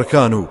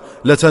بێباوەڕەکان و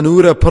لە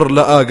تەنورە پڕ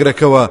لە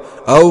ئاگرەکەوە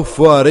ئەو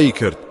فوارەی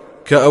کرد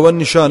کە ئەوە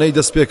نیشانەی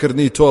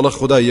دەستپێکردنی تۆڵە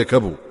خوداییەکە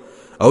بوو.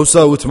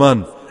 ئەوسا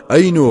وتمان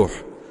ئەی نوح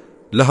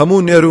لە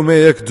هەموو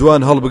نێرومەیەک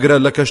دوان هەڵبگرە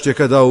لە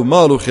کەشتێکەدا و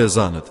ماڵ و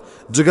خێزانت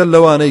جگەل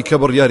لەوانەی کە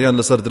بڕیاریان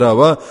لەسەر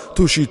دراوە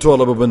تووشی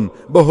تۆڵە ببن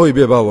بەهۆی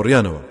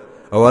بێباوەڕیانەوە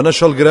ئەوانە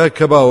شەڵگرە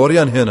کە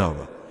باوەڕیان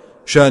هێناوە.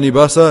 شانی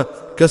باسە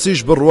کەسیش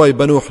بڕوای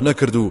بە نوح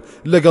نەکرد و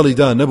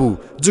لەگەڵیدا نەبوو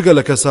جگە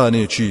لە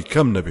کەسانێکی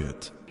کەم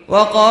نەبێت.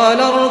 وقال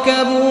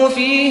اركبوا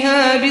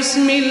فيها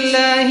بسم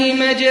الله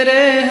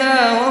مجريها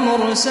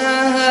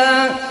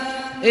ومرساها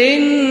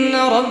إن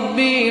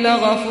ربي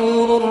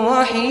لغفور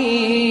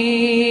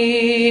رحيم.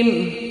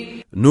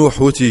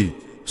 نوح وتی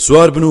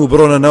سوار بن و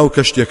بڕۆنە ناو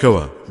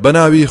کەشتێکەوە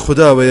بەناوی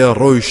خوداوەیە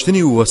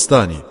ڕۆیشتنی و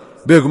وەستانی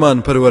بێگومان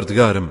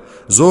پەروەردگارم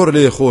زۆر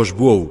لێ خۆش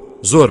بووە و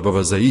زۆر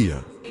بەبەزەییە.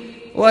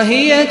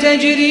 وهي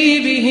تجري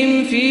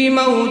بهم في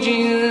موج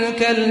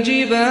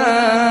كالجبال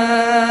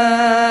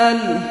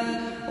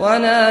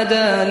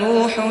ونادى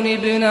نوح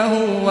ابنه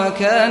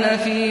وكان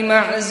في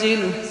معزل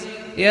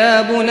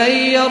يا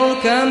بني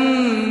اركب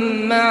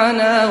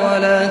معنا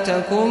ولا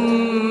تكن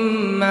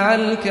مع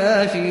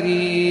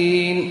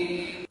الكافرين.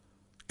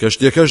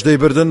 کەشتێکەش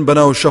دەیبردن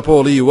بەناو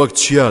شەپۆڵی وەک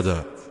چیادا.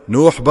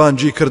 نوح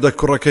بانجی کردە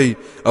کوڕەکەی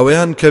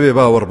ئەوەیان کە بێ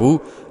باوەڕ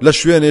بوو لە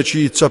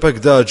شوێنێکی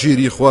چەپەکدا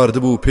گیری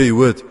خواردبوو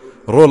پێیوت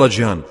ڕۆڵە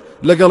گیان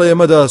لەگەڵ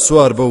ئێمەدا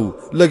سوار بە و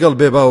لەگەڵ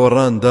بێ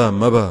باوەڕاندا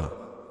مەبە.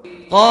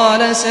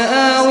 قال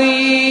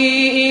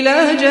سآوي إلى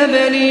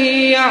جبل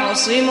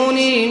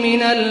يعصمني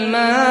من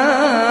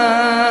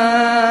الماء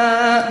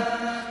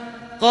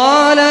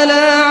قال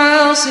لا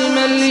عاصم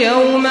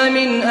اليوم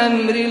من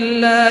أمر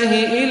الله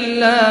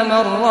إلا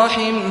من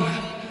رحمه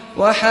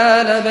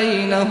وحال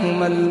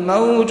بينهما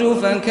الموج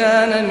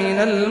فكان من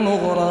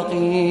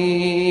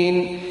المغرقين.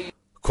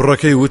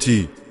 کوڕەکەی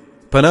وتی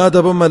پەنا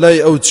دەبەمە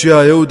لای ئەو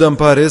چیایە و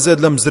دەمپارێزێت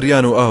لەم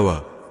زریان و ئاوە.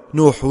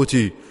 نوح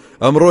وتی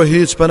ئەمڕۆ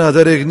هیچ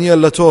پەنادەرێک نییە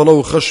لە تۆڵە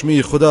و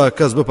خەشمی خوددا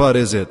کەس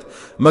بپارێزێت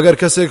مەگەر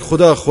کەسێک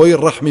خوددا خۆی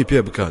ڕەحمی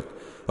پێ بکات.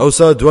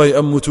 ئەوسا دوای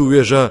ئەم وت و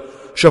وێژە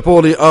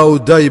شەپۆڵی ئاو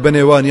دای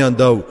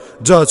بەنێوانیاندا و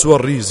جاچوە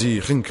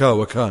ڕیزی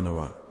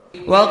خنکاوەکانەوە.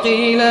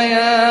 وقيل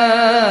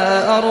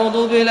يا أرض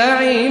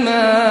ابلعي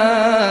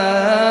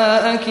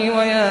ماءك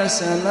ويا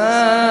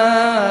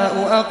سماء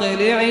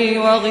أقلعي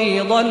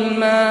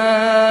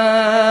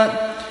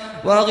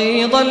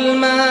وغيض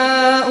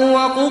الماء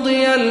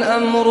وقضي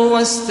الأمر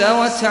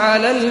واستوت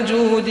على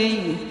الجودي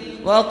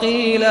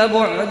وقيل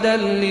بعدا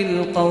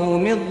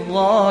للقوم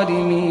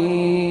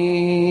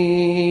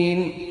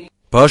الظالمين.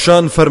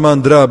 پاشان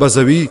فەرماندرا بە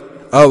زەوی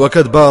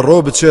ئاوەکەت با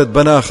ڕۆ بچێت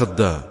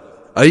بەناختدا.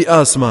 ئەی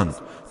ئاسمان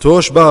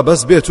تۆش با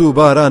بەس بێت و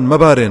باران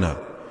مەبارێنە.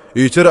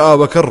 ئیتر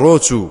ئاوەکە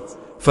ڕۆچوو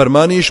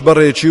فەرمانیش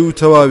بەڕێکی و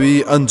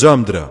تەواوی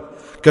ئەنجامدرا.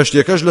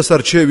 کەشتێکەش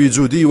لەسەر چێوی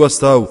جوودی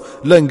وەستا و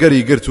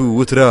لەنگەری گرت و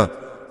وترا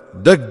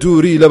دەک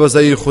دووری لە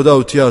بەزەی خوددا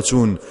و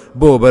تیاچوون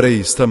بۆ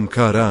بەرەی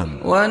ستەمکاران.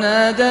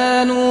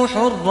 ونادى نوح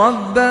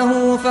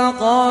ربه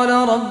فقال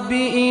رب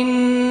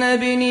إن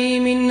ابني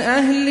من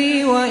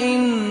أهلي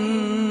وإن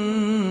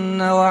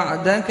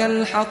وعدك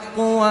الحق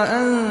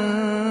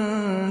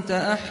وأنت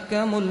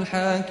أحكم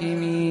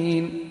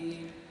الحاكمين.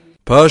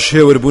 پاش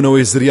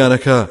هێوربوونەوەی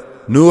زریانەکە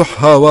نوح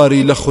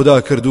هاواری لە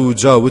خوددا کرد و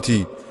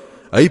جاوتی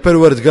ئەی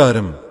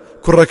پەروەردگارم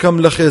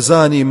کوڕەکەم لە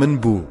خێزانی من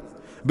بوو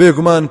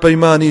بێگومان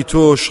پەیمانی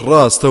تۆش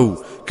ڕاستە و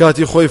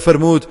کاتی خۆی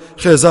فەرموود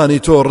خێزانی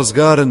تۆ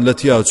ڕزگارن لە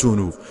تیاچوون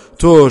و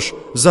تۆش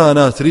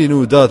زاناترین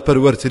و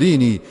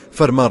دادپەروەرترینی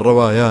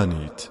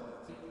فەرمانڕەوایانیت.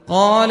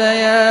 قال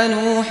يا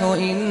نوح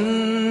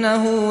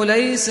إنه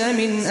ليس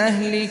من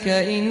أهلك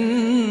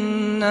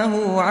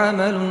إنه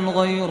عمل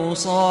غير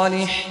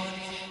صالح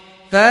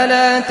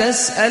فلا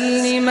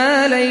تسألني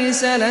ما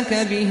ليس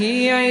لك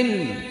به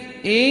علم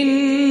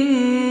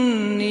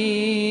إني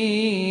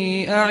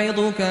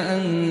أعظك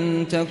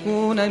أن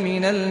تكون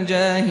من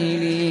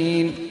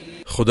الجاهلين.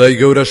 خدای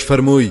گەورەش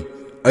فەرمووی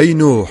ئەی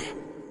نوح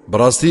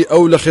بەڕاستی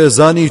ئەو لە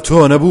خێزانی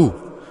تۆ نەبوو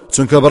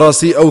چونکە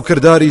بەڕاستی ئەو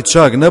کرداری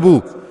چاک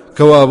نەبوو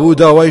کەوا بوو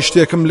داوای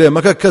شتێکم لێ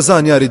مەکە کە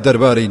زانیاری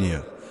دەربارەی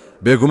نییە.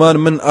 بێگومان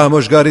من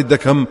ئامۆژگاریت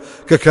دەکەم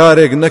کە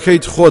کارێک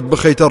نەکەیت خۆت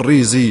بخەیتە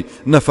ڕیزی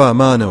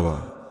نەفامانەوە.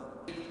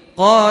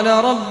 قال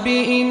رب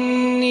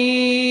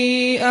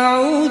إني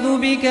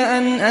أعوذ بك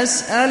أن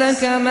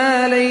أسألك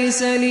ما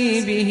ليس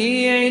لي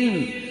به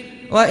علم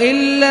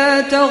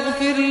وإلا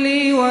تغفر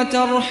لي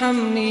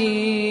وترحمني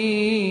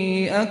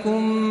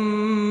أكن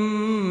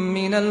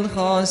من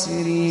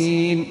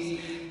الخاسرين.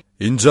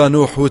 اینجا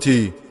نوح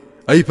وتی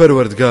ئەی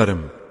پەروەردگارم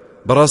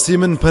بەڕاستی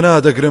من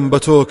پەنا دەگرم بە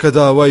تۆ کە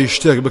داوای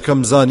شتێک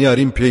بکەم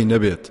زانیاریم پێی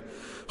نەبێت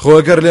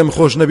خۆگەر لێم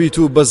خۆش نەبیت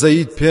و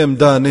بەزەیت پێم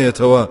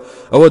دانێتەوە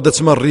ئەوە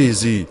دەچمە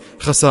ڕیزی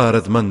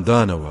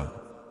خەسارەتمەندانەوە.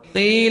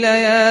 قيل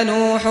يا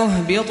نوح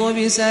اهبط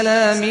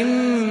بسلام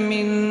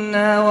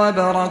منا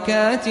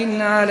وبركات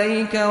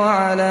عليك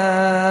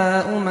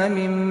وعلى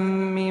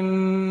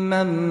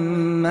ممن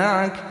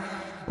معك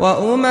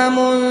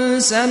وأمم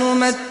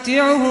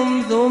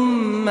سنمتعهم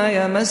ثم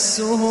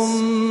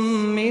يمسهم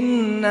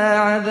منا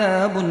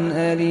عذاب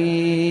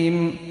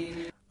أليم.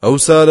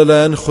 ئەوسا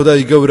لەلایەن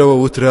خودای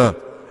گەورەوە وترا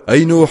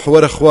ئەی نوح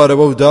وەرە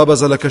خوارەوە و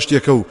دابەزە لە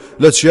کەشتێکە و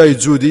لە چیای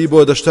جوودی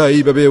بۆ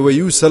دەشتایی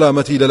بەبێوەیی و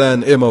سەلامەتی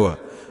لەلایەن ئێمەوە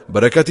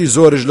بەرەکەتی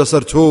زۆرش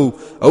لەسەر تۆ و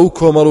ئەو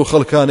کۆمەڵ و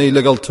خەڵکانەی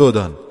لەگەڵ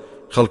تۆدان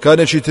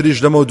خەڵکانێکی تریش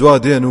لەمە دوا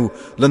دێن و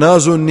لە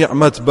ناز و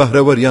نیعمەت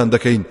بەهرەوەریان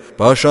دەکەین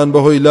پاشان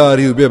بەهۆی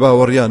لاری و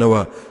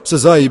بێباوەڕیانەوە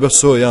سزایی بە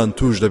سۆیان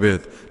توش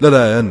دەبێت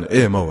لەلایەن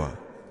ئێمەوە.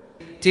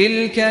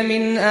 تلك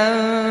من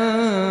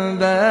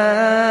أنباء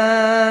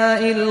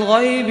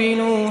الغيب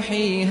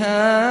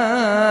نوحيها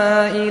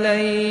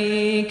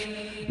إليك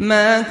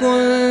ما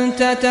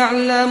كنت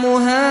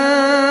تعلمها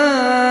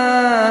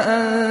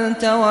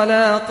أنت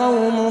ولا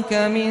قومك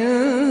من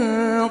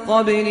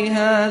قبل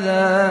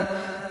هذا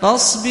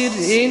فاصبر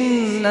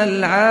إن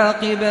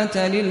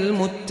العاقبة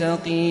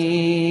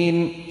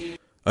للمتقين.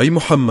 أي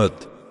محمد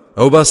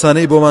ئەو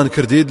باسانەی بۆمان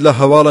کردید لە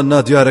هەواڵە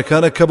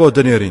نادیارەکانە کە بۆ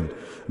دەنێرین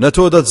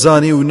نەتۆ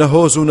دەتزانی و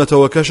نەهۆز و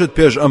نەتەوەکەشت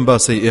پێش ئەم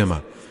باسەی ئێمە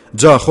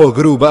جا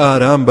خۆگر و بە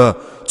ئارام بە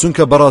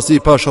چونکە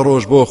بەڕاستی پاشە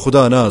ڕۆژ بۆ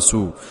خوددا ناس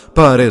و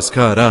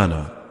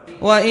پارێزکارانە.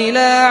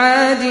 وإلى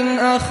عاد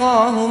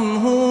أخاهم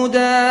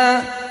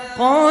هودا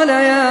قال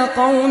يا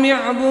قوم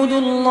اعبدوا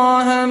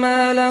الله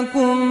ما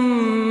لكم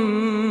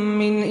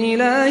من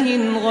إله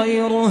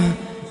غيره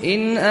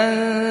إن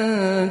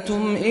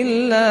أنتم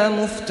إلا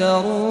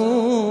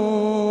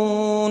مفترون.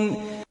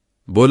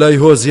 بۆلای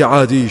هۆزی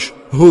عادیش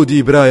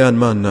هودی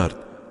برایانمان نارد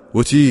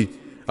وتی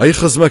ئەی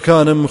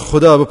خزمەکانم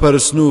خدا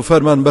بپەرستن و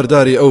فەرمان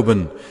بەرداری ئەو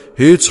بن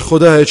هیچ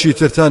خدایەکی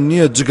ترتان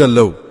نییە جگەل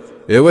لەو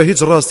ئێوە هیچ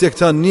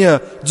ڕاستیەکتان نییە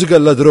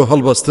جگەل لە درۆ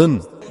هەڵبەستن.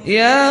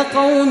 يا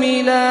قوم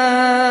لا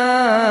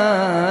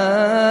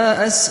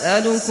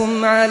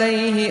أسألكم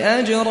عليه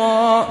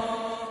أجرا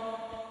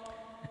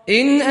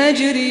إن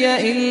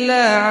أجري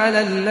إلا على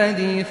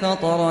الذي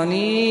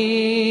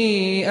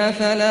فطرني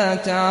أفلا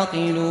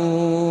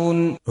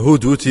تعقلون.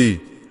 هودوتی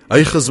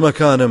ئەی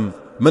خزمەکانم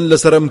من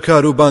لەسەر ئەم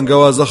کار و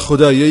بانگەوازە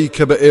خودایەی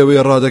کە بە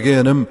ئێوەی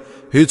ڕادەگەێنم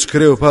هیچ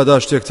کرێ و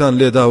پاداشتێکتان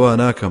لێداوا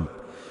ناکەم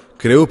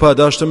کرێ و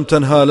پاداشتم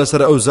تەنها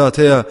لەسەر ئەو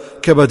زاتەیە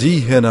کە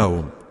بەدی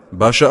هێناوم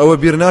باشە ئەوە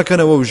بیر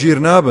ناکەنەوە و ژیر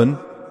نابن.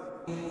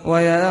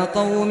 ويا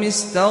قوم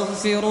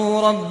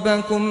استغفروا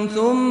ربكم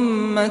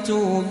ثم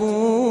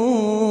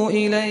توبوا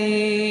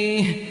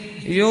إليه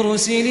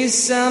يرسل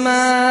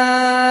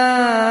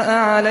السماء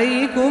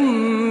عليكم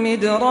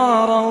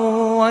مدرارا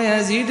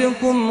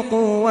ويزدكم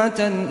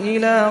قوة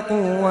إلى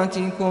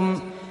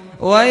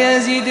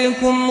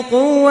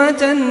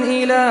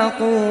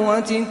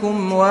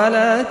قوتكم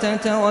ولا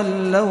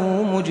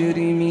تتولوا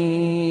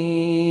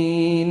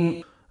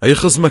مجرمين. ئەی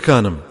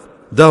خزمەکانم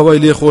داوای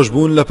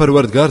لێخۆشبوون لە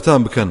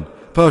پەروەردگارتان بکەن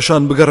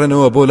پاشان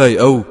بگەڕێنەوە بۆ لای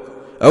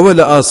ئەوە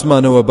لە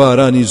ئاسمانەوە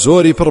بارانی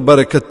زۆری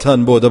پڕبەرەکەتتان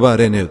بۆ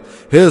دەبارێنێت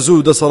هێز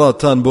و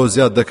دەسەڵاتتان بۆ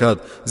زیاد دەکات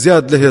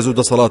زیاد لە هێز و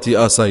دەسەڵاتی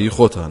ئاسایی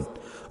خۆتان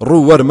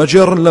ڕوو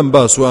وەرمەجێڕن لەم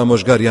باس و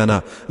ئامۆژگاریانە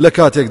لە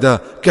کاتێکدا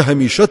کە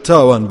هەمیشە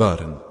تاوان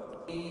بارن.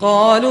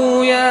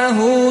 قالوا يا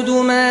هود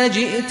ما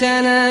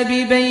جئتنا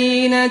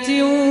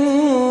ببينة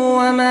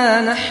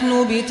وما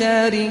نحن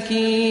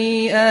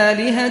بتاركي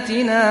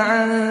آلهتنا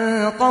عن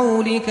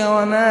قولك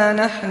وما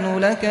نحن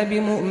لك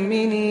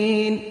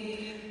بمؤمنين.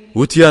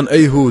 وتیان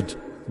ئەی هود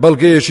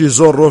بەڵگەیەکی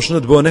زۆر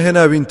ڕۆشنت بۆ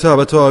نەهێناوین تا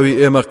بە تەواوی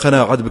ئێمە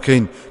قەناعەت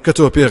بکەین کە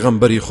تۆ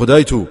پێغەمبەری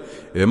خودایت و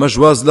ئێمە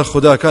ژواز لە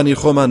خوداکانی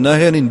خۆمان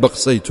ناهێنین بە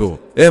قسەی تۆ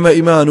ئێمە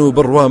ئیمان و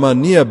بڕوامان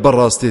نییە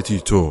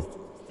بەڕاستێتی تۆ.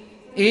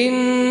 إن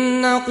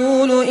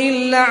نقول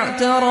إلا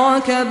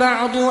اعتراك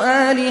بعض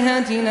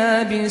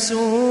آلهتنا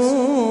بسوء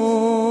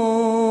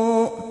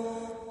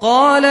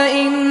قال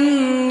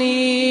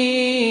إني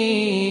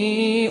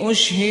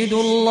أشهد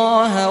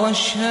الله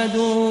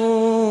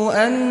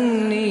واشهدوا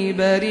أني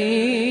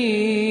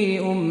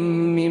بريء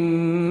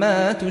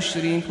مما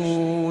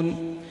تشركون.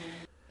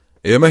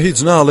 ئێمە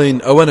هیچ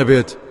ناڵێین ئەوە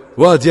نەبێت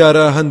وا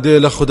دیارە هەندێ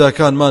لە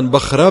خوداکانمان بە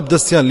خراپ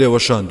دەستیان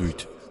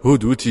لێوەشاندوویت.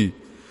 هودوتی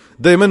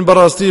دەی من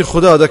بەڕاستی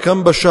خدا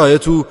دەکەم بە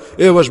شایەت و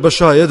ئێوەش بە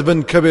شایەت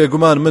بن کە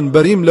بێگومان من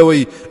بەریم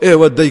لەوەی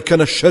ئێوە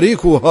دەیکەنە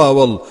شەریک و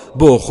هاوڵ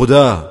بۆ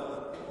خدا.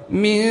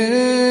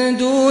 من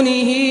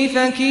دونه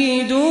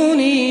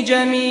فكيدوني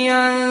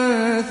جميعا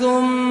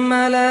ثم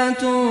لا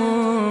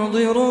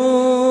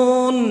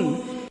تنظرون.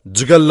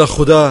 جگەل لە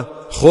خدا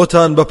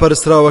خۆتان بە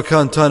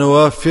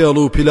پەرستراوەکانتانەوە فێڵ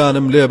و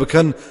پیلانم لێ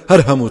بکەن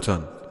هەر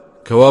هەمووتان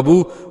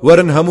کەوابوو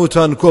وەرن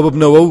هەمووتان کۆ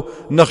ببنەوە و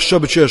نەخشە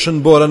بچێشن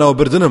بۆ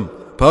لەناوبردنم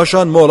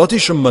پاشان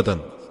مۆڵەتیشم مەدەن.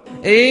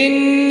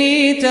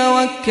 إني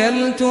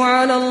توكلت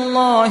على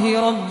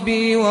الله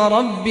ربي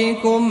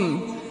وربكم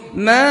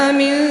ما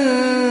من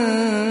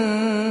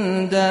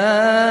دابة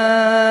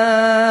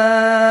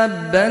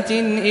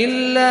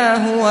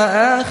إلا هو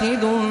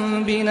آخذ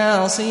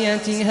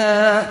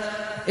بناصيتها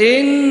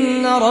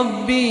إن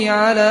ربي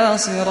على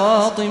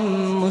صراط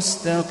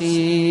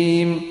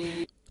مستقيم.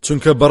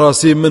 چونکە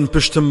بەڕاستی من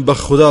پشتم بە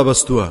خوددا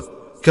بەستووە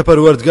کە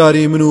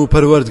پەروەردگاری من و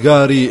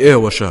پەروەردگاری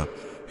ئێوەشە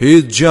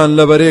هیچ گیان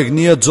لەبەرێک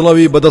نییە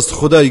جڵەوی بەدەست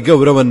خودای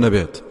گەورەوە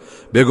نەبێت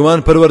بێگومان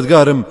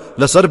پەروەردگارم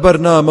لەسەر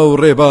بەرنامە و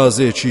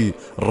ڕێبازێکی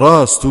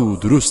ڕاست و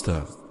دروستە.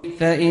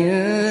 فإن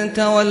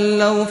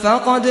تولوا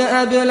فقد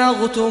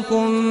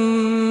أبلغتكم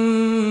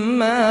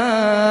ما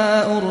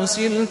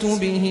أرسلت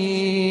به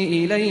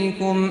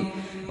إليكم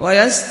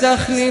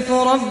ويستخلف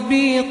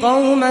ربي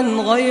قوما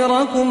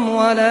غيركم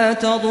ولا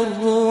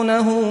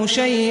تضرونه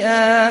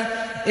شيئا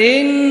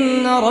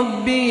إن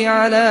ربي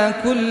على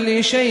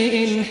كل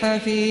شيء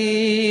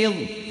حفيظ.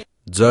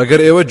 جاگەر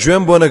ئێوە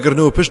گوێم بۆ نەگرن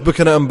و پشت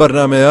بکەنە ئەم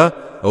بەرنامەیە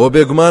ئەوە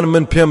بێگومان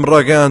من پێم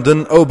ڕاگەاندن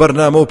ئەو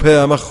بەرنامە و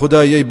پەیامە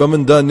خودایەی بە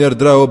مندا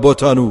نێردراوە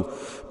بۆتان و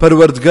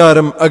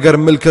پەروەردگارم ئەگەر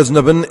ملکەز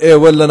نەبن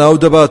ئێوە لەناو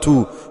دەبات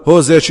و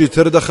هۆزێکی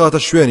تر دەخاتە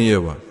شوێنی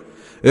ئێوە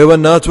ئێوە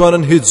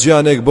ناتوانن هیچ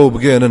ژیانێک بەو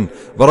بگێنن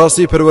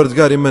بەڕاستی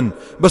پەروەردگاری من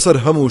بەسەر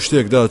هەموو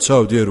شتێکدا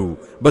چاودێر و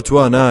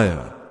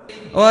بەتوانایە.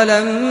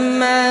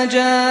 ولما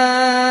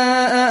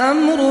جاء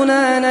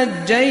أمرنا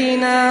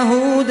نجينا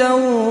هودا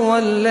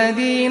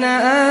والذين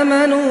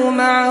آمنوا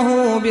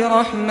معه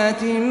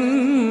برحمة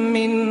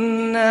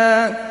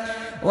منا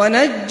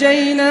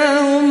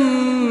ونجيناهم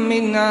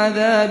من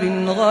عذاب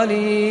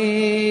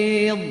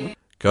غليظ.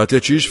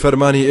 کاتێکیش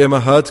فەرمانی ئێمە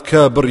هات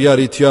کە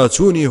بڕیاری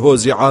تیاچوونی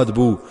هۆزی عاد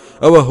بوو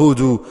ئەوە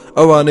هود و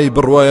ئەوانەی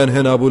بڕوایان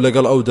هێنابوو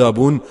لەگەڵ ئەودا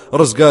بوون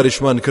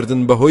ڕزگاریشمان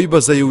کردن بەهۆی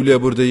بەزەی و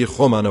لێبوردەی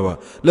خۆمانەوە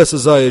لە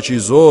سزایەکی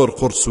زۆر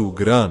قورس و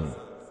گران.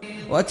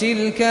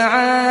 وتلك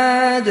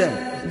عاد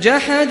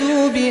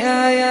جحدوا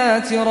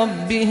بآيات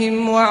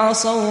ربهم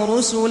وعصوا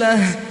رسله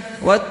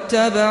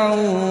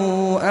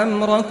واتبعوا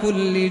أمر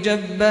كل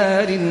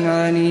جبار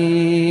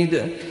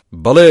عنيد.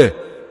 بەڵێ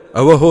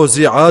ئەوە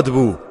هۆزی عاد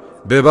بوو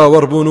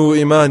بێباوەڕبوون و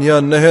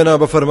ئیمانیان نەهێنا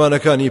بە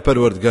فەرمانەکانی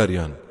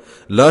پەروەردگاریان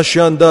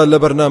لاشیاندا لە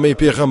بەرنامەی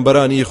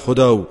پێغەمبەرانی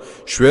خوددا و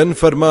شوێن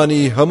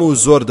فەرمانی هەموو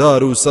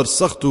زۆردار و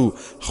سەرسەخت و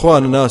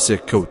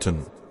خوانناسێک کەوتن.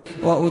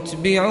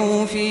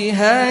 وأتبعوا في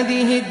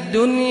هذه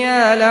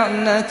الدنيا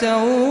لعنة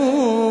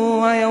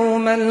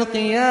ويوم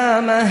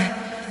القيامة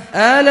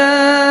ألا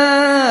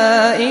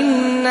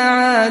إن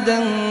عادا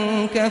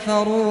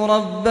كفروا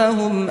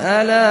ربهم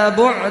ألا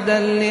بعدا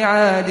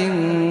لعاد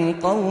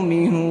قوم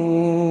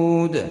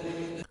هود.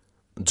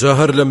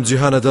 جاهر لەم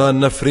جیهانەدا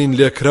نەفرین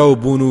لێکراو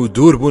بوون و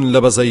دوور بوون لە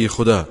بەزەی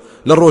خوددا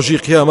لە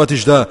ڕۆژی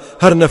قیامەتیشدا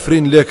هەر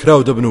نەفرین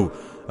لێکراو دەبن و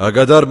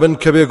ئاگادار بن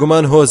کە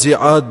بێگومان هۆزی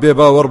عاد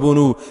بێباوەڕ بوون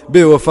و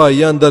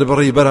بێوەفاییان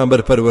دەربڕی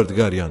بەرامبەر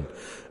پەروەردگاریان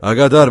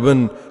ئاگادار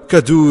بن کە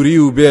دووری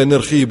و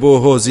بێنرخی بۆ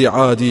هۆزی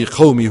عادی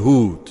قەومی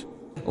هود.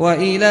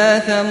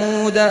 وإلى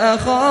ثمود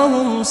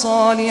أخاهم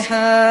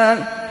صالحا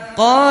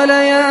قال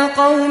يا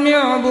قوم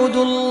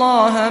اعبدوا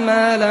الله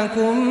ما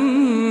لكم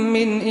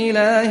من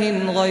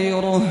إله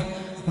غيره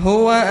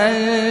هو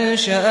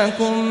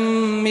أنشأكم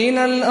من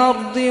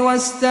الأرض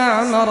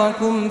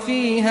واستعمركم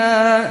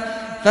فيها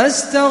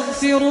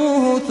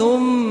فاستغفروه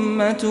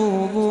ثم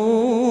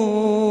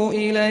توبوا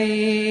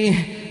إليه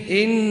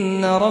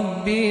إن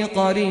ربي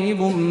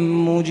قريب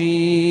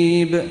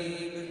مجيب.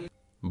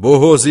 بۆ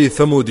هۆزی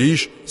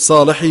ثەمودیش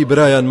ساڵحی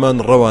برایانمان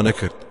ڕەوانە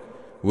کرد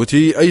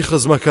وتی ئەی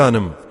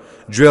خزمەکانم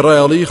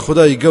گوێڕایەڵی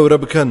خودای گەورە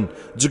بکەن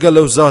جگە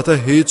لەو زاتە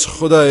هیچ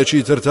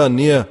خودایەکی ترتان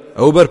نییە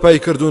ئەو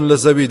بەرپای کردوون لە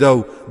زەویدا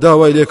و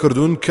داوای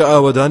لێکردوون کە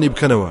ئاوەدانی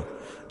بکەنەوە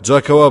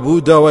جاکەوا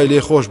بوو داوای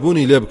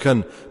لێخۆشبوونی لێ بکەن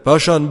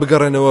پاشان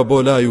بگەڕێنەوە بۆ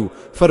لای و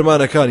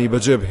فەرمانەکانی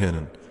بەجێ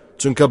بهێنن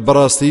چونکە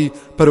بەڕاستی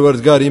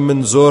پەروەردگاری من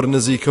زۆر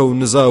نزیکە و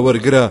نزا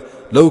وەرگرە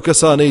لەو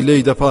کەسانەی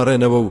لێی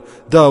دەپارێنەوە و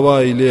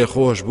داوای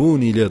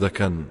لێخۆشبوونی لێ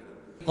دەکەن.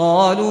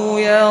 قالوا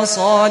يا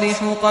صالح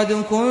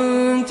قد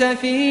كنت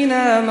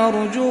فينا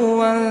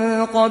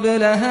مرجوا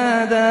قبل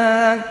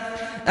هذا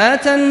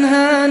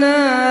أتنهانا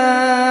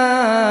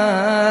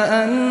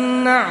أن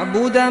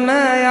نعبد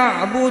ما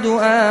يعبد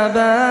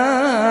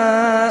آباؤنا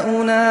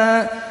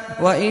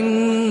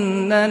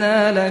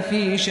وإننا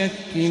لفي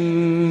شك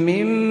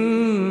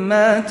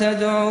مما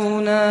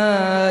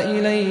تدعونا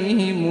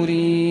إليه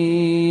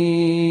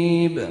مريب.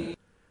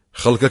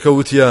 خەڵکەکە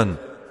وتیان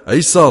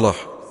ئەی ساڵح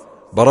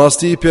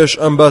بەڕاستی پێش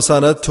ئەم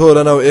باسانە تۆ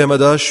لەناو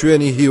ئێمەدا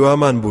شوێنی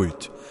هیوامان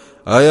بوویت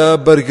ئایا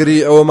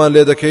بەرگری ئەوەمان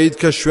لێ دەکەیت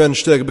کە شوێن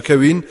شتێک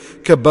بکەوین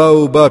کە با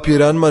و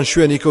باپیرانمان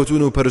شوێنی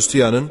کەوتون و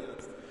پەرستیانن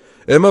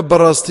ئێمە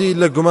بەڕاستی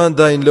لە گومان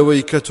داین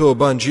لەوەی کە تۆ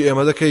بانگی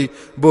ئێمە دەکەی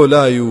بۆ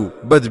لای و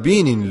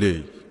بەدبینین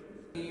لێی.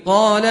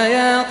 قال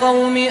يا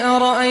قوم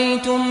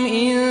أرأيتم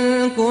إن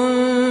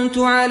كنت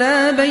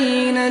على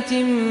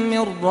بينة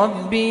من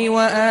ربي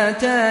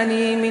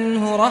وآتاني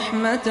منه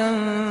رحمة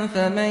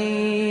فمن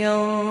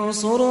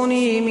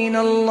ينصرني من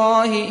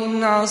الله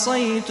إن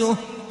عصيته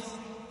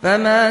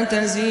فما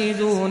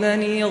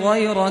تزيدونني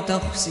غير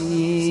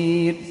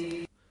تخسير.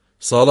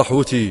 صالح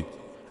وتی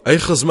ئەی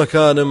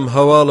خزمەکانم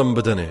هەواڵم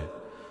بدەنێ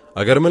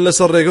ئەگەر من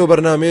لەسەر ڕێگە و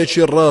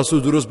بەرنامەیەکی ڕاست و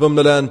دروست بم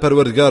لەلایەن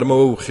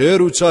پەروەردگارمەوە و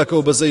خێر و چاکە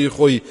و بەزەی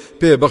خۆی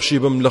پێبەخشی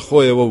بم لە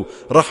خۆیەوە و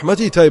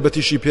ڕەحمەتی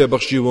تایبەتیشی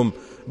پێبەخشیوم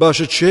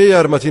باشە چێ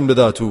یارمەتیم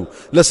بدات و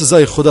لە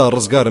سزای خوددا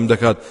ڕزگارم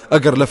دەکات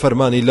ئەگەر لە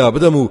فەرمانی لا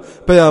بدەم و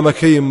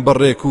پەیامەکەیم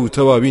بەڕێک و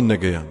تەواوین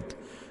نەگەیاند.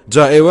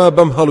 جا ئێوە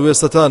بەم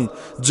هەڵوێستتان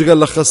جگەل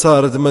لە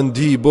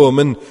خەسارەتمەندی بۆ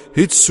من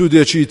هیچ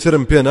سوودێکی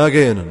ترم پێ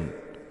ناگەێنن.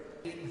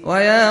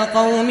 ويا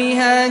قوم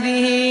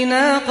هذه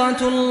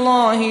ناقة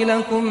الله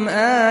لكم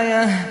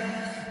آية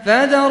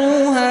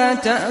فذروها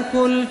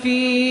تأكل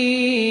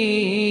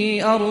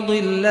في أرض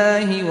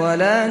الله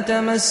ولا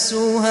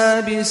تمسوها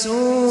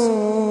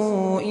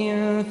بسوء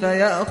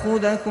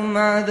فيأخذكم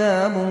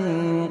عذاب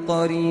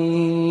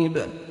قريب.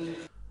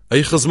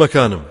 أي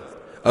خزمكانم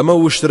ئەمە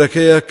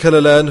وشترەکەیە کە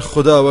لەلایەن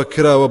خودداوە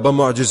کراوە بە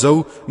معجزە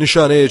و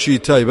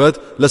نیشانەیەکی تایبەت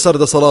لەسەر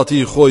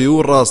دەسەڵاتی خۆی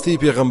و ڕاستی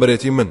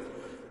پێغەمبەرێتی من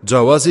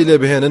جاوازی لێ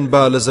بهێنن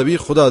با لە زەوی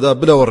خوددادا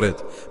بلەوەڕێت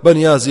بە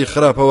نیازی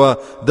خراپەوە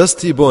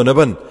دەستی بۆ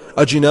نەبن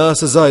ئەجینا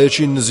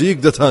سزایەکی نزیک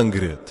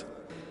دەتانگرێت.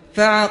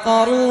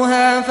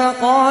 فعقروها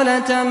فقال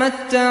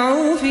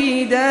تمتعوا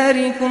في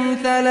داركم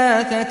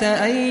 3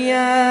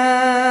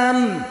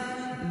 أيام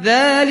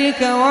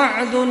ذلك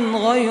وعد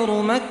غير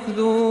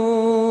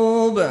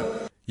مكذوب.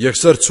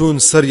 یەکسەر چوون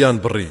سەریان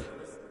بڕی.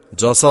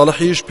 جا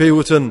ساڵحیش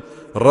پێیوتن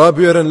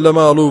ڕابێرن لە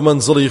ماڵ و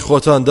مەنزڵی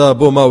خۆتاندا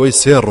بۆ ماوەی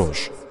 3 ڕۆژ.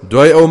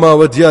 دوای ئەو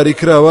ماوە دیاری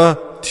کراوە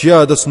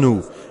تیا دەچن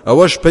و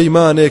ئەوەش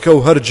پەیمانێکە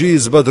و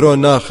هەرگیز بە درۆ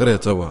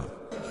ناخرێتەوە.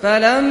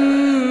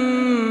 فلما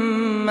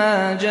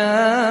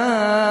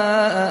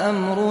جاء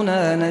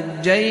أمرنا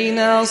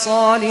نجينا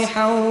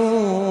صالحا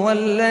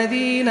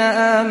والذين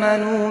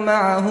آمنوا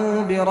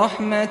معه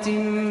برحمة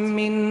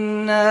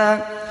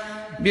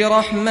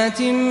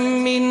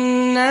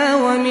منا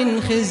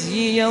ومن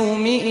خزي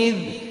يومئذ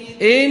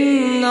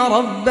إن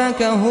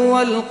ربك هو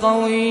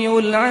القوي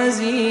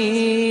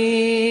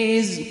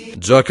العزيز.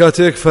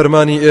 جاکاتێک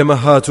فەرمانی ئێمە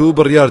هاتوو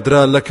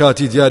بڕیاردرا لە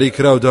کاتی دیاری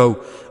کراودا و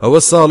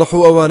ئەوە ساڵح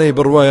و ئەوانەی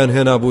بڕوایان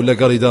هێنابوو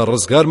لەگەڵیدا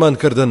ڕزگارمان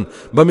کردن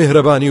بە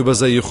میهرەبانی و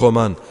بەزەیی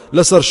خۆمان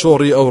لەسەر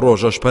شۆڕی ئەو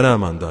ڕۆژەش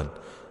پەناماندان.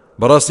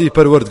 بەڕاستی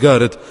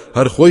پەروەردگارت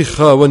هەر خۆی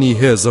خاوەنی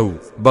هێزە و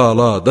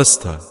باڵا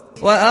دەستە.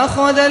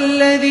 وأخذ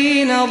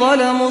الذين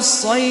ظلموا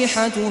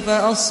الصيحة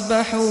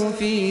فأصبحوا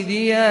في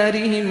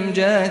ديارهم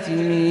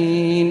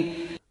جاثمين.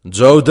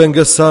 جاو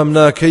دەنگە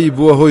سامناکەی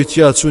بووە هۆی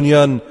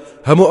تیاچونیان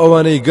هەموو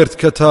ئەوانەی گرت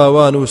کە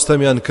تاوان و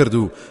ستەمیان کرد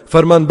و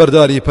فەرمان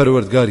بەرداری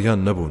پەروەردگاریان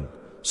نەبوون.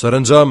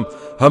 سەرنجام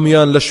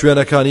هەمویان لە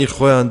شوێنەکانی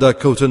خۆیاندا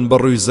کەوتن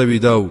بەڕووی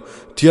زەویدا و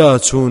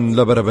تیاچوون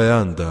لە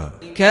بەرەبەیاندا.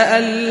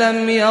 كأن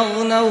لم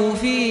يغنوا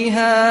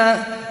فيها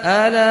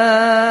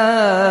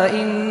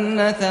ألا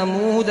إن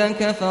ثمود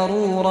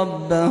كفروا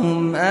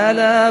ربهم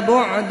ألا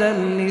بعدا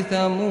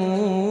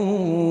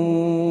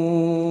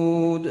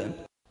لثمود.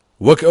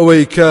 وەک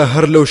ئەوەی کە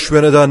هەر لەو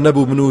شوێنەدا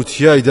نەبوو و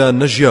تیایدا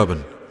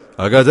نەژیابن.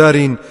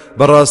 ئاگادارین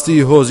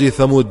بەڕاستی هۆزی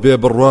ثەمود بێ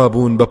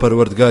بڕوابوون بە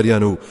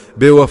پەروەردگاریان و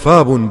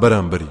بێوەفابوون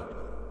بەرامبەری.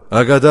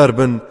 ئاگادار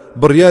بن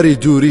بڕیاری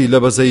دووری لە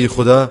بەزەی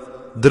خوددا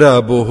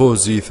درا بۆ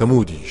هۆزی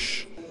ثەمودیش.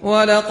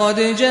 ولقد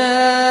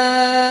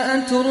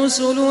جاءت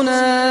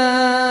رسلنا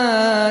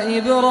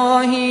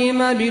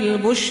إبراهيم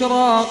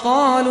بالبشرى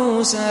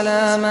قالوا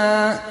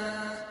سلاما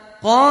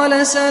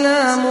قال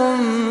سلام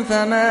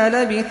فما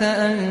لبث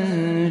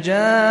أن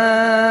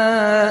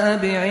جاء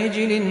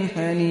بعجل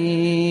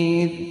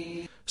حنيذ.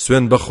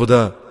 سوێن بە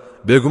خوددا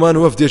بێگومان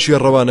وەفدێکی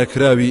ڕەوانە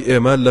کراوی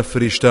ئێمە لە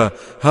فریشتە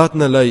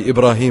هاتنە لای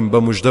ئیبراهیم بە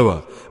موژدەوە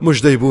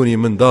موژدەی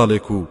بوونی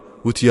منداڵێک و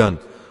وتیان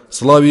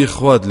سڵاوی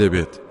خواد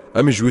لێبێت.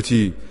 ئەمیش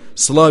وتی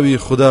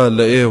سڵاوی خوددا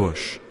لە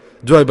ئێوەش.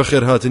 دوای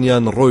بەخێر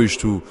هاتنیان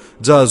ڕۆیشت و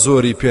جا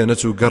زۆری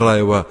پێنەچ و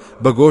گەڕایەوە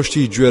بە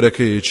گۆشتی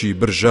گوێرەکەیەکی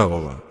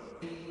برژاوەوە.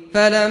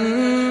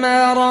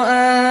 فلما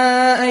رأى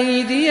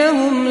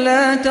أيديهم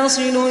لا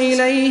تصل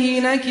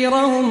إليه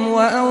نكرهم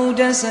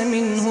وأوجس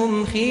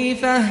منهم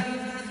خيفة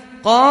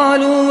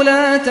قالوا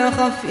لا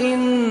تخف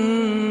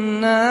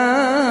إنا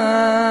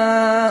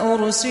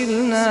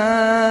أرسلنا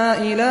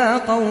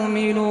إلى قوم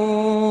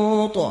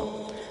لوط.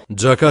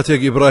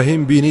 جاکاتێک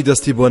ئیبراهیم بینی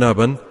دەستی بۆ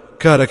نابن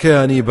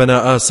کارەکەیانی بەنا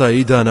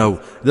ئاسایی دانا و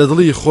لە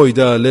دڵی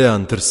خۆیدا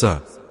لێیان ترسا.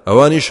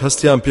 ئەوانیش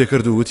هەستیان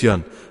پێکرد و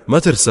وتیان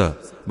مەترسە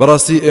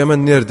بەڕاستی ئێمە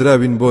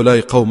نێردراوین بۆ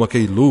لای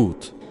قەومەکەی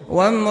لوط.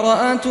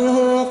 وامرأته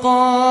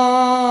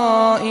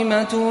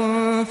قائمة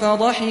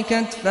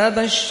فضحكت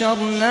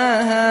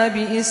فبشرناها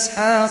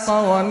بإسحاق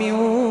ومن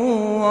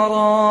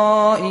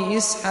وراء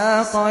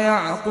إسحاق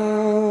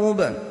يعقوب.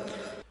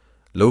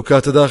 لەو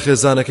کاتەدا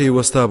خێزانەکەی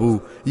وەستا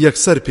بوو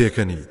یەکسەر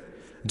پێکەنی.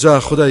 جا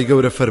خدای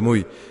گەورە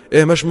فەرمووی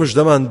ئێمەش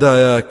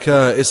مژدەماندایە کە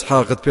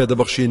ئیسحاقت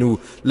پێدەبەخشین و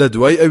لە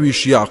دوای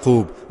ئەویش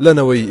یعقوب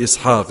لەنەوەی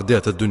ئیسحاق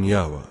دێتە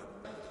دنیاوە.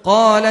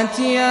 قالت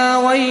يا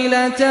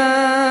ويلتى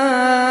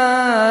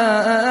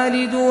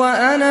ألد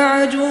وأنا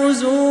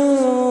عجوز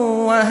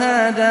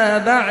وهذا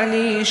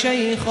بعلي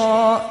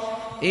شيخا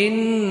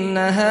إن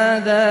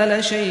هذا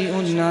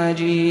لشيء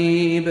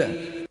عجيب.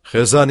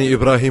 خێزانی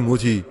ئیبراهیم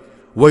وتی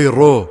وەی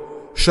ڕۆ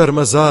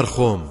شەرمەزار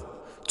خۆم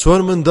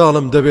چۆن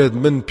منداڵم دەبێت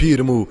من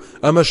پیرم و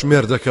ئەمەش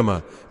مێردەکەمە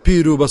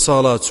پیر و بە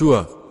ساڵا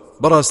چووە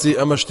بەڕاستی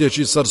ئەمە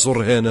شتێکی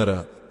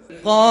سەرسوڕهێنەرە.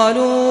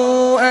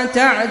 قالوا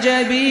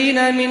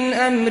أتعجبين من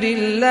أمر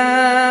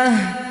الله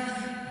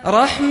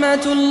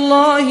رحمة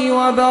الله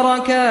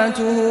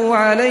وبركاته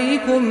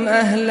عليكم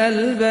أهل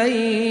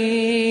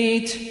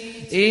البيت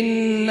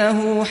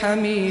إنه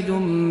حميد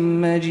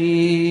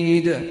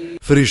مجيد.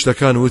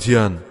 فریشتەکان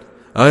وتیان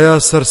ئایا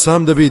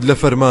سەرسام دەبیت لە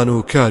فەرمان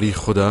و کاری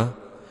خوددا؟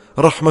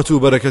 ڕەحمەت و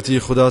بەرەکەتی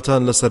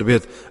خوداتان لەسەر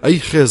بێت ئەی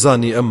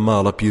خێزانی ئەم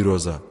ماڵە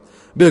پیرۆزە.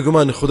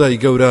 بێگومان خدای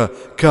گەورە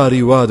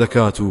کاری وا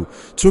دەکات و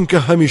چونکە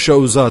هەمیشە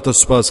ئەو زاتە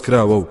سوپاس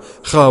کراوە و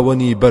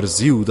خاوەنی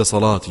بەرزی و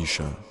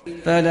دەسەڵاتیشە.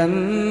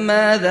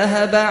 فلما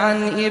ذهب عن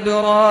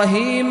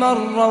إبراهيم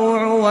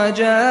الروع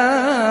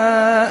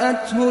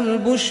وجاءته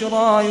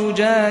البشرى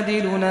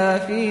يجادلنا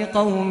في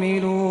قوم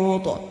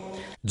لوط.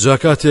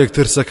 جاکاتێک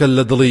ترسەکە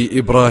لە دڵی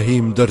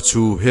ئیبراهیم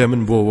دەرچوو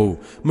هێمن بۆوە و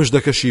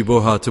مژدەکەشی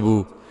بۆ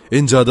هاتبوو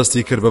اینجا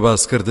دەستی کرد بە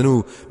باسکردن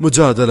و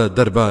مجادلە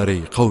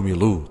دەربارەی قەومی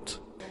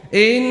لوط.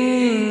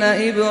 إن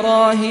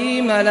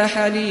إبراهيم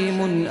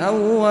لحليم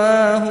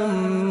أواه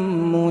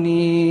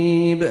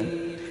منيب.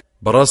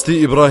 بەڕاستی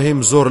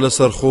ئیبراهیم زۆر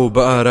لەسەر خۆ بە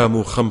ئارام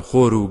و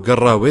خەمخۆر و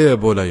گەڕاوەیە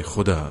بۆ لای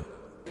خوددا.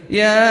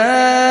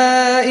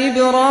 يا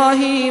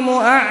إبراهيم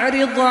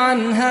أعرض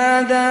عن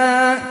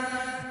هذا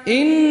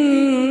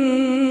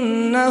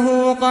إنه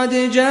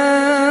قد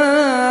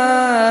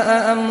جاء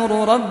أمر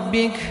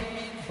ربك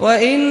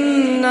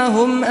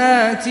وإنهم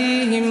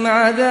آتيهم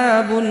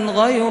عذاب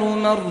غير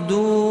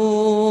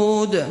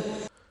مردود.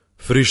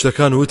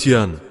 فریشتەکان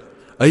وتیان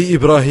ئەی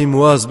ئیبراهیم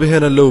واز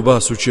بهێنە لەو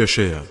باس و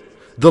کێشەیە،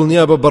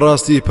 دڵنیا بە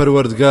بەڕاستی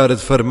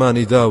پەروەردگارت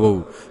فەرمانی داوە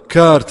و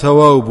کار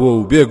تەواو بووە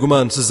و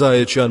بێگومان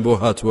سزایەکیان بۆ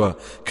هاتووە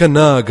کە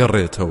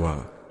ناگەڕێتەوە.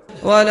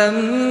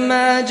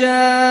 ولما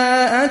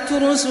جاءت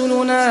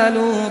رسلنا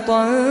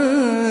لوطا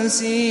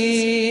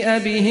سيء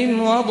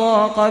بهم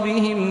وضاق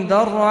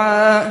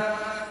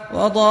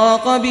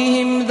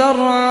بهم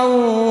ذرعا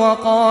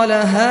وقال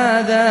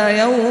هذا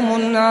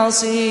يوم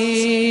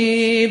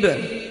عصيب.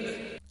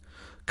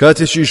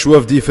 کاتێکیش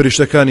وەفدی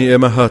فریشتەکانی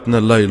ئێمە هاتنە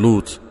لای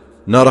لووت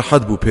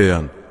ناڕەحەت بوو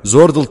پێیان،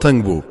 زۆر دڵتەنگ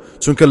بوو،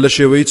 چونکە لە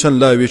شێوەی چەند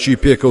لاوێکی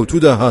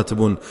پێکەوتوودا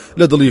هاتبوون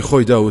لە دڵی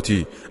خۆی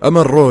داوتی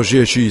ئەمە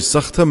ڕۆژێکی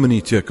سەختە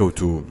منی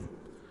تێکەوتوو.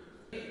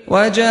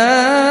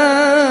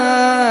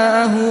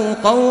 وجاءه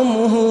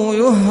قومه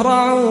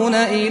يهرعون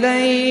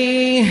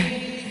إليه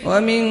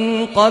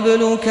ومن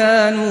قبل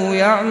كانوا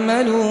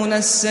يعملون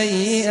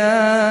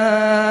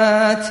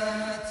السيئات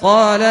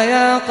قال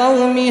يا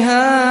قوم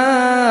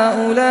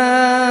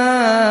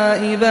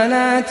هؤلاء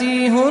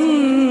بناتي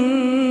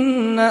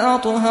هن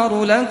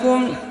أطهر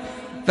لكم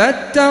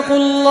فاتقوا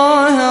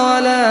الله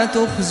ولا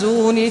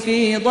تخزون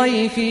في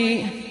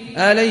ضيفي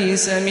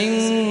أليس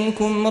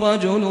منكم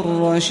رجل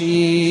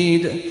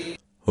رشيد.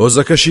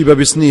 هۆزەکەشی بە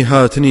بیستنی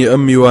هاتنی ئەم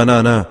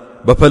میوانانە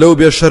بە پەلەو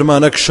بێ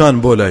شەرمانە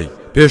کشان بۆ لای،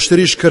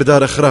 پێشتریش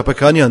کردارە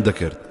خراپەکانیان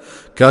دەکرد.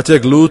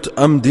 کاتێک لووت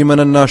ئەم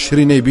دیمەنە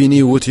ناشرینەی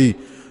بینی وتی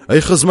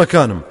ئەی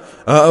خزمەکانم،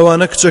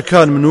 ئەوانە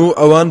کچەکان من و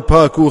ئەوان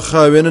پاک و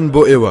خاوێنن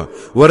بۆ ئێوە،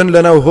 وەرن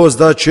لەناو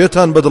هۆزدا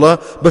چێتان بەدڵە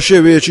بە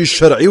شێوەیەکی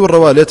شەرعی و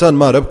ڕەوالێتان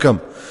مارە بکەم،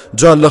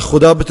 جان لە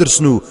خوددا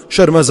بترسن و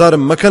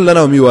شەرمەزارم مەکەن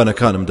لەناو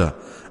میوانەکانمدا.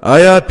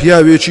 ئایا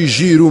پیاوێکی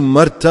ژیر و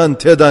مەردتان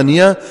تێدا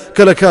نییە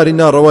کە لە کاری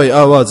ناڕەوای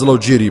ئاواز لەو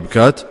گیری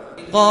بکات؟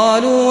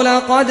 قالوا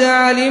لقد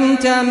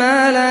علمت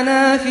ما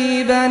لنا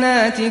في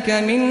بناتك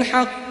من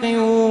حق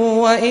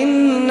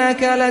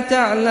وإنك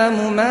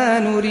لتعلم ما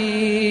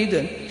نريد.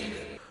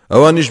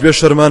 ئەوانیش بێ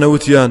شەرمانە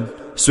وتیان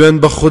سوێن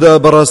بە خوددا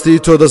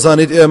بەڕاستی تۆ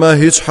دەزانیت ئێمە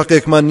هیچ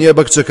حەقێکمان نییە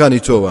بە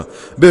کچەکانی تۆوە،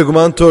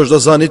 بێگومان تۆش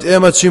دەزانیت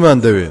ئێمە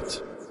چیمان دەوێت.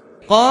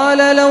 قال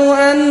لو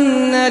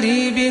أن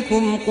لي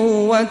بكم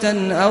قوة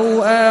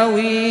أو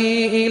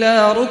آوي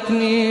إلى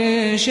ركن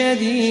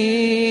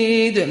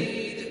شديد.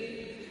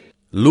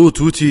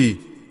 لووت وتی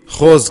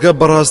خۆزگە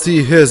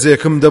بەڕاستی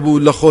هێزێکم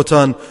دەبوو لە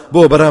خۆتان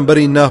بۆ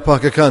بەرامبەری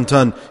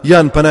ناپاکەکانتان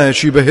یان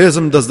پەنایەکی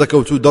بەهێزم دەست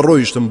دەکەوت و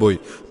دەڕۆیشتم بۆی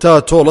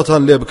تا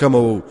تۆڵەتان لێ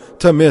بکەمەوە و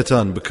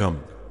تەمێتان بکەم.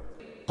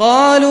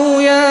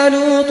 قالوا يا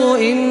لوط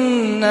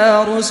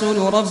إنا رسل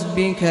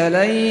ربك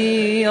لن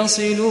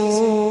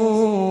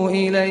يصلوا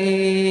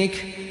إليك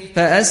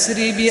فأسر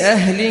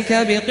بأهلك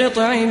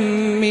بقطع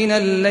من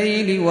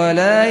الليل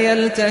ولا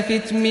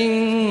يلتفت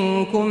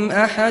منكم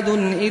أحد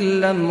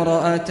إلا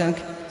امرأتك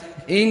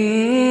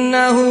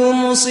إنه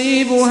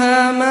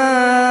مصيبها ما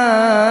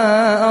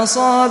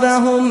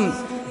أصابهم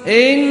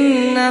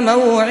إن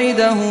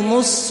موعدهم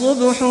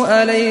الصبح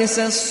أليس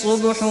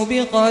الصبح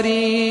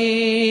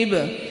بقريب.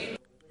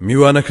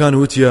 میوانەکان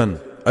وتیان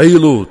ئەی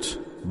لووت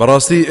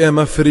بەڕاستی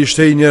ئێمە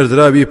فریشتەی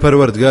نێردراوی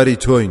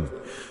پەروەردگاری تۆین،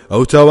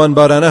 ئەو تاوان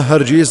بارانە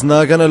هەرگیز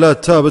ناگەنەلا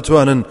تا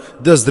بتوانن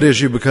دەست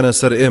درێژی بکەنە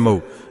سەر ئێمە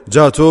و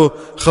جا تۆ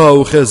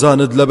خاو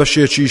خێزانت لە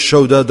بەشێکی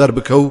شەودا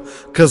دەربکە و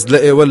کەس لە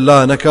ئێوە لا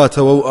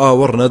نەکاتەوە و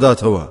ئاوەڕ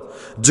نەداتەوە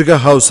جگە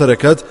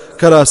هاوسەرەکەت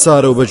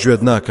کەراسارە و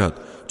بەگوێت ناکات،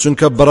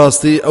 چونکە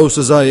بەڕاستی ئەو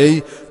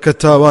سزایەی کە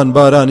تاوان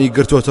بارانی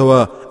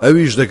گرتوتەوە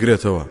ئەویش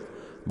دەگرێتەوە،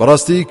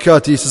 بەڕاستی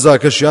کاتی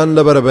سزاکەشیان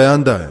لە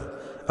بەرەبەیاندایە.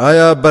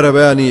 ئایا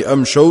بەرەبەیانی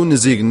ئەم شەو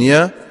نزیک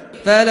نییە؟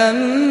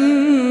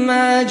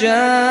 فلما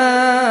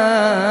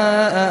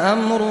جاء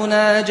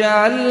أمرنا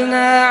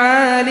جعلنا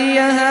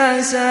عاليها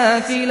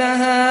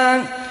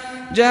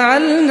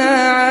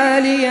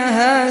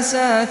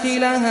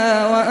سافلها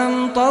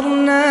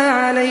وأمطرنا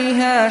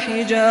عليها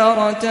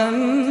حجارة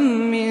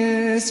من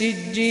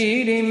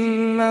سجيل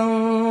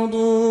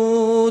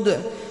منضود.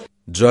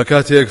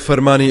 جاکاتێک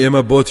فەرمانی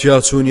ئێمە بۆ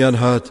تیاچوونیان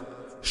هات،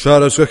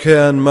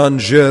 شارەچەکەیانمان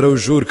ژێرە و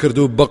ژوور کرد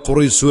و بە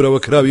قوڕی سوورەوە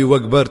کراوی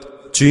وەک بەرد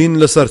چین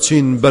لەسەر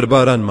چین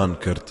بەربارانمان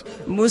کرد.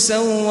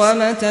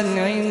 مسومة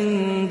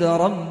عند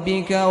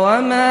ربك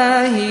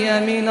وما هي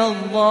من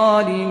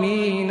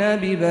الظالمين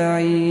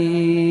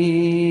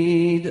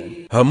ببعيد.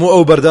 هەموو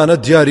ئەو بەردانە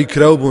دیاری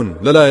کراو بوون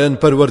لەلایەن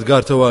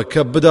پەروەردگارتەوە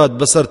کە بدات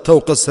بەسەر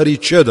تەوقە سەری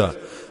چێدا،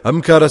 ئەم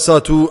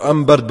کارەسات و ئەم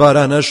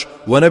بەردبارانەش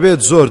و نەبێت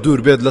زۆر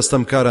دوور بێت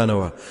لەستەم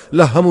کارانەوە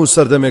لە هەموو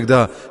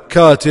سەردەمێکدا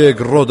کاتێک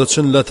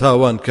ڕۆدەچن لە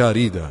تاوان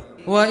کاریدا.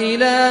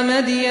 وإلى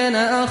مدين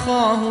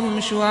أخاهم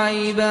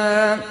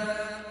شعيبا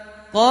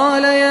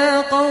قال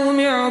يا قوم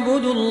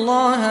اعبدوا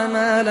الله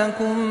ما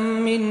لكم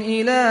من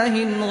إله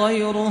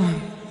غيره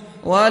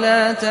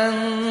ولا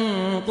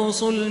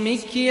تنقصوا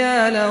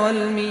المكيال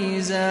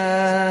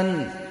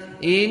والميزان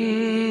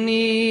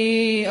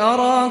إني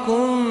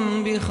أراكم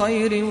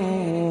بخير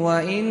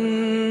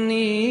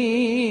وإني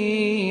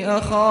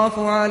أخاف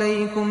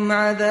عليكم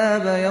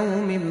عذاب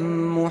يوم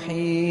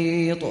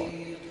محيط.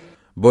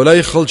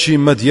 بۆلای خەڵکی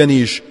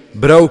مەدیەنیش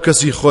براو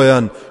کەسی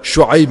خۆیان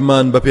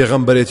شوعەیبمان بە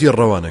پێغەمبەرێتی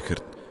ڕەوانە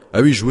کرد.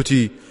 ئەویش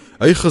وتی: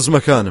 ئەی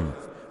خزمەکانم،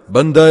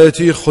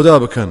 بەندایەتی خوددا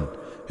بکەن،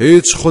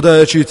 هیچ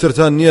خودایەکی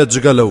ترتان نییە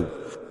جگە لەو،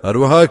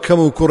 هەروەها کەم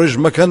و کوڕژ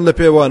مەکەن لە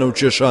پێوانە و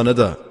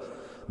کێشانەدا.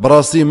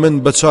 بەڕاستی من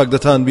بە چاک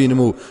دەتان بینم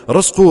و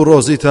ڕزق و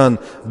ڕۆزیتان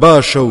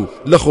باشە و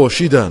لە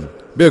خۆشیدان.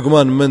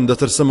 بێگومان من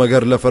دەترسم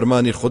ئەگەر لە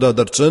فەرمانی خوددا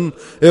دەرچن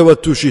ئێوە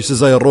تووشی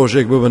سزای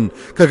ڕۆژێک ببن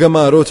کە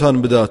گەمارۆتان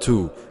بدات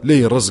و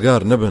لێی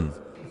ڕزگار نەبن.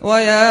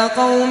 ويا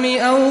قوم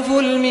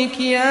أوفوا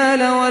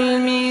المكيال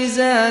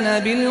والميزان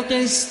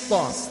بالقسط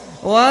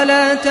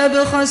ولا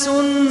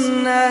تبخسوا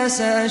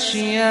الناس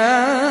أشياءهم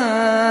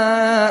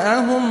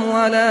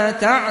ولا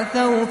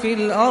تعثوا في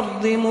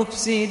الأرض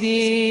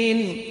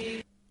مفسدين.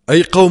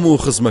 أي قوم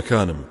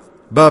خزمكانم،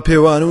 با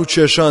پێوان و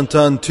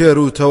کێشانتان تێر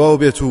و تەواو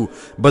بێت و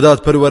بەدات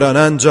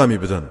پەروەرانان جامی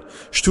بدەن،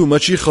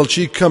 شتومەچی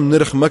خەڵکی کەم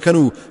نرخ مەکەن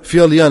و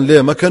فێڵیان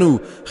لێ مەکەن و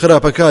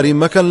خراپەکاری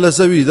مەکەن لە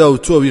زەویدا و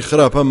تۆوی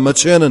خراپە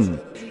مەچێنن.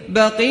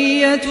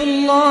 بقية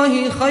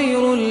الله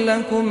خير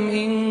لكم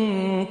إن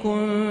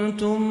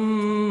كنتم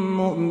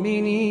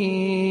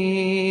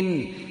مؤمنين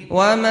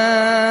وما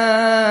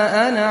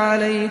أنا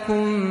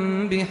عليكم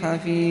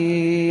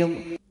بحفيظ.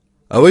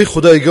 ئەوەی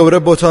خودای گەورە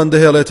بۆتان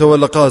دەهێڵێتەوە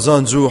لە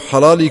قازانج و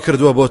حەڵالی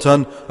کردووە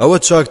بۆتان ئەوە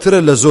چاکترە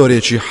لە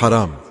زۆرێکی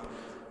حەرام.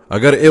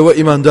 ئەگەر ئێوە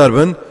ئیماندار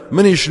بن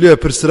منیش لێ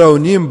پرسراو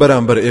نیم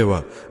بەرامبەر ئێوە،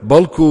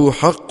 بەڵکو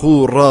حەق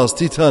و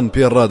ڕاستیتان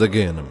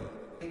پێڕادەگەێنم.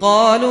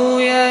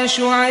 قالوا يا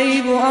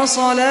شعيب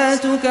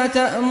أصلاتك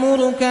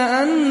تأمرك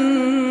أن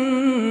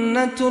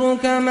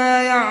نترك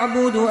ما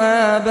يعبد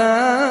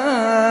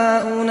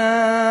آباؤنا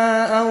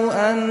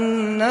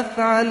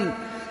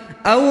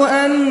أو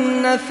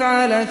أن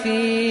نفعل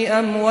في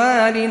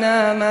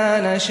أموالنا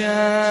ما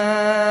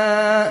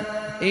نشاء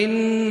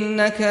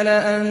إنك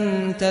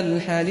لأنت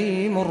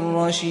الحليم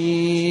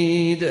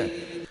الرشيد.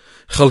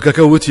 خەڵکەکە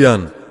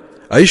وتیان: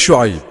 ئەی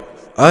شوعەیب،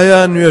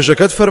 ئایا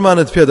نوێژەکەت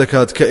فەرمانت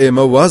پێدەکات کە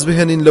ئێمە واز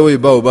بهێنین لەوەی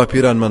باو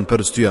باپیرانمان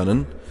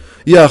پەرستویانن؟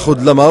 یاخود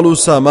لە ماڵ و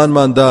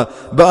سامانماندا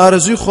بە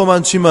ئارەزوی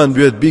خۆمان چیمان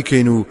بێت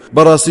بیکەین و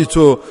بەڕاستی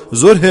تۆ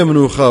زۆر هێمن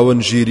و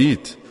خاوەن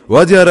ژیریت؟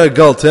 وا دیارە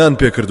گاڵتەیان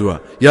پێکردووە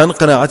یان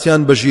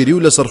قەناعەتیان بە ژیری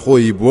و لەسەر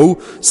خۆی بووە و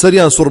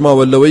سەریان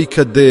سوڕماوە لەوەی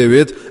کە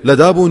دەیەوێت لە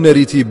دابوو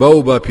نەریتی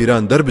باو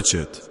باپیران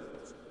دەربچێت.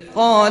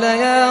 قال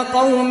يا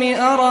قوم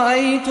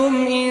أرأيتم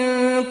إن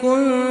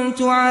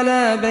كنت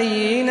على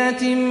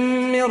بينة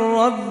من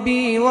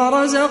ربي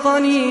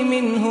ورزقني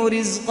منه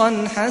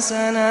رزقا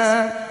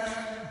حسنا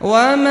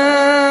وما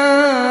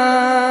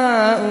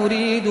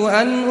أريد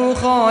أن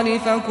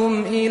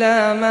أخالفكم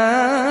إلى ما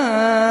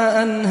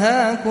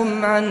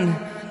أنهاكم عنه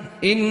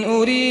إن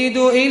أريد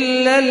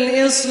إلا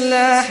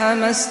الإصلاح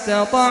ما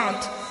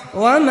استطعت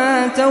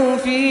وما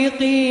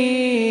توفيقي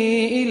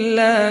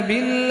إلا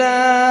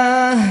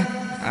بالله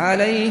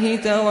عليه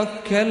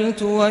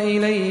توكلت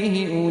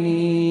وإليه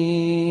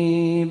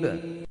أنيب.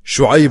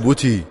 شعيب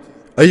وتي: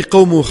 أي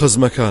قوم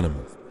خزمكانم،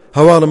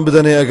 هەواڵم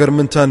بدەنێ ئەگەر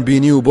منتان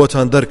بینی و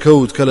بۆتان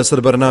دەرکەوت کە لەسەر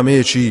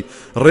بەرنامەیەکی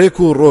ڕێک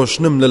و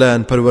ڕۆشنم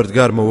لەلایەن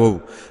پەروەردگارمەوە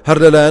و هەر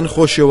لەلایەن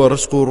خۆشیەوە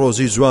ڕزق و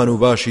ڕۆزی جوان و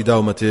باشی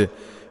داومەتێ،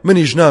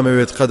 منیش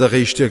نامەوێت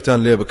قەدەغەی شتێکتان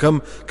لێ بکەم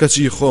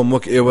کەچی خۆم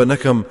وەک ئێوە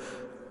نەکەم،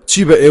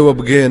 چی بە ئێوە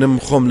بگێنم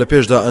خۆم لە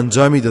پێشدا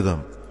ئەنجامی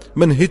دەدەم.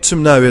 من هیچم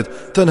ناوێت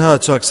تەنها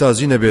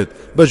چاکسازی نەبێت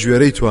بە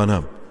گوێرەی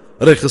توانام.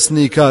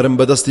 ڕێخستنی کارم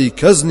بەدەستی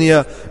کەس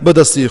نییە،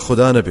 بەدەستی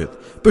خوددا نەبێت.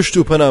 پشت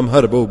و پەنام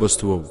هەر بەو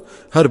بەستووە و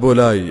هەر بۆ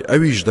لای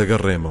ئەویش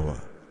دەگەڕێمەوە.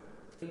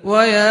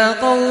 ويا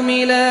قوم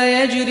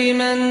لا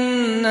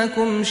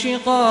يجرمنكم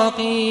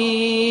شقاقي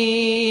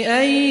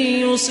أن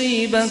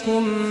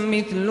يصيبكم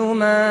مثل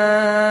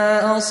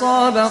ما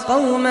أصاب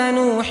قوم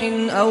نوح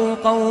أو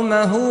قوم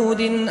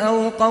هود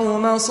أو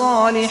قوم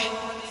صالح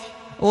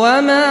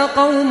وما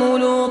قوم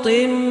لوط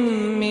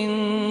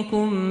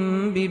منكم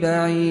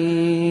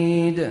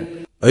ببعيد.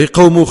 أي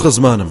قوم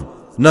خزمانم،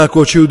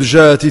 ناکۆچی و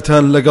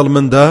دژایەتیتان لەگەڵ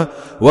مندا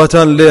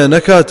واتان لێ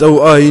نەکات ئەو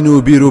ئاین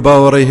و بیر و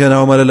باوەڕێی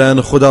هێناومە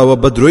لەلایەن خودداوە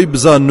بە درۆی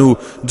بزان و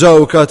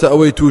جاو کاتە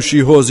ئەوەی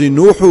تووشی هۆزی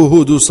نوح و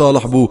هود و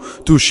ساڵح بوو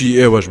تووشی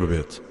ئێوەش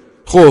ببێت.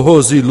 خۆ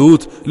هۆزی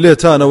لووت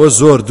لێتانەوە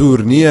زۆر دوور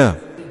نییە.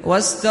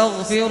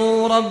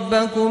 واستغفروا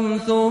ربكم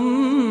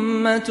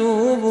ثم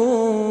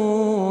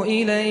توبوا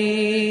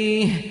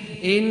إليه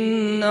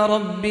إن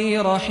ربي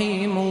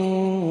رحيم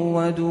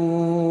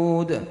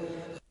ودود.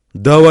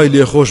 داوای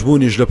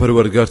لێخۆشبوونیش لە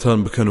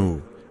پەروەردگارتان بکەن و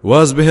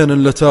واز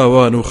بهێنن لە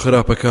تاوان و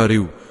خراپەکاری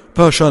و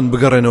پاشان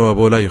بگەڕێنەوە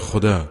بۆ لای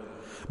خوددا.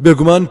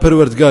 بێگومان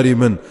پەروەردگاری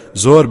من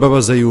زۆر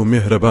بەبەزەی و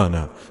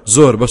میهرەبانە،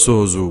 زۆر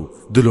بەسۆز و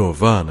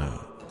دلۆڤانە.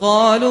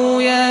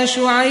 قالوا يا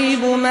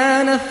شعيب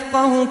ما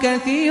نفقه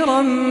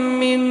كثيرا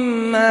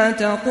مما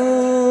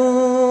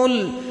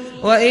تقول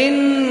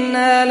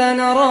وإنا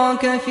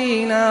لنراك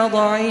فينا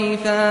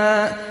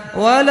ضعيفا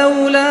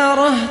ولولا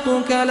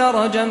رهطك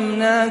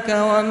لرجمناك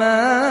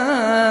وما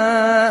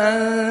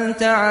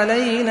أنت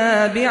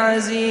علينا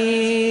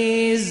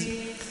بعزيز.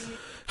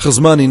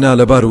 خزمانی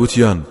نالەبار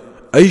وتیان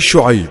ئەی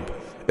شوعەیب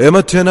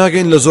ئێمە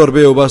تێناگەین لە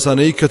زۆربەی و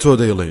باسانەی کە تۆ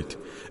دەیڵێیت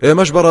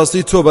ئێمەش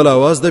بەڕاستی تۆ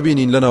بەلاواز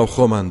دەبینین لەناو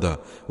خۆماندا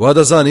وا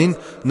دەزانین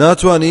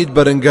ناتوانیت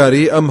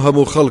بەرەنگاری ئەم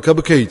هەموو خەڵکە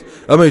بکەیت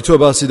ئەمەی تۆ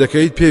باسی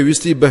دەکەیت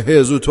پێویستی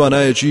بەهێز و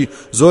توانایەکی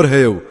زۆر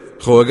هەیە و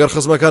خۆ ئەگەر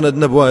خزمەکانت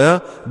نەبوایە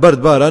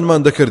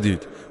بەردبارانمان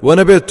دەکردیت و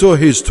نەبێت تۆ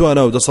هیچ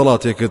توانا و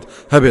دەسەڵاتێکت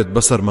هەبێت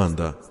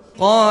بەسەرماندا.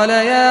 قال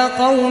يا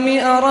قوم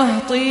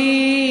أرهطي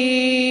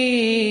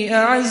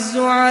أعز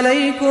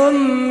عليكم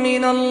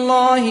من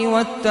الله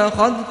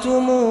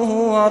واتخذتموه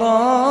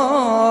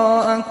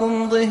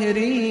وراءكم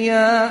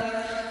ظهريا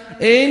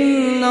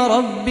إن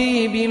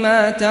ربي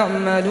بما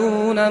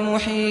تعملون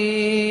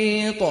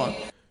محيط.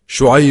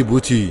 شعيب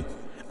وتي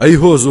أي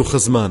هوزو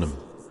خزمانم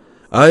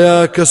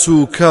ئایا کەس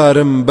و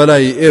کارم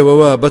بەلای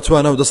ئێوەوە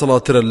بەتوانە و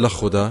دەسەڵاتترە لە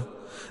خوددا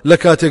لە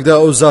کاتێکدا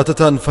ئەو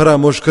زاتتان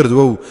فەرامۆش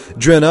کردووە و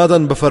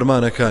گوێنادەن بە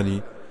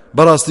فەرمانەکانی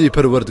بەڕاستی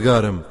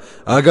پەروەردگارم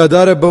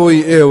ئاگادارە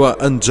بەوەی ئێوە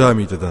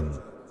ئەنجامی دەدەن.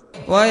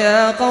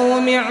 ويا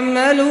قوم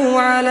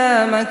اعملوا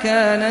على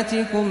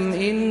مكانتكم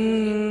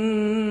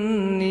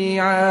إني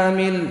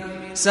عامل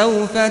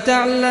سوف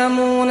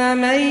تعلمون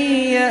من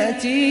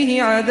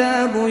يأتيه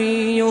عذاب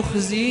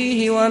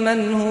يخزيه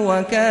ومن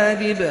هو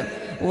كاذب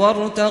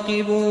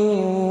وارتقبوا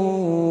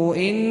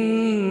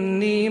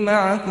إني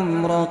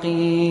معكم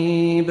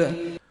رقيب.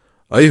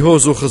 ئەی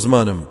هۆز و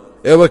خزمانم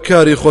ئێوە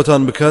کاری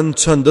خۆتان بکەن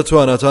چەند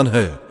دەتواناتان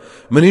هەیە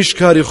منیش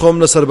کاری خۆم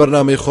لەسەر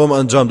بەرنامەی خۆم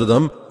ئەنجام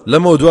دەدەم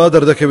لەمە دوا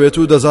دەردەکەوێت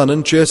و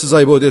دەزانن چێ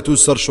سزای بۆ دێت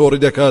و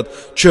سەرشۆڕی دەکات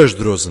چێش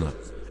درۆزنە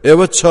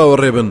ئێوە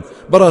چاوەڕێ بن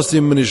بەڕاستی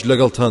منیش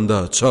لەگەڵتاندا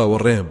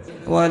چاوەڕێم.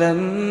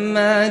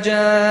 ولما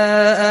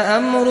جاء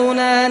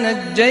أمرنا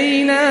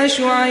نجينا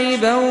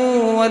شعيبا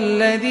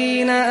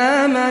والذين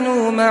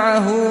آمنوا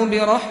معه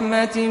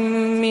برحمة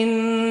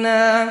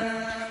منا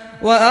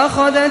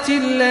وأخذت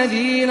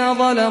الذين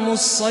ظلموا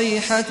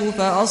الصيحة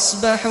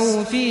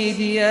فأصبحوا في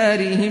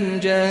ديارهم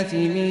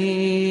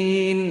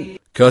جاثمين.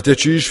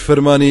 کاتێکیش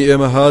فەرمانی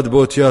ئێمە هات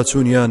بۆ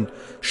تیاچوونیان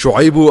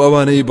شوعەیب و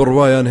ئەوانەی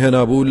بڕوایان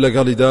هێنابوو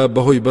لەگەڵیدا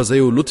بەهۆی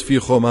بەزەی و لوتفی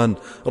خۆمان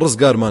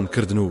ڕزگارمان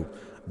کردن و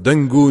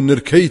دەنگ و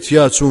نرکەی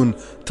تیاچوون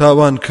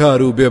تاوان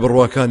کار و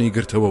بێبڕواکانی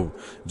گرتەوە و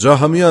جا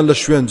هەمویان لە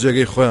شوێن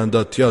جێگەی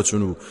خۆیاندا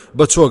تیاچون و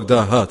بە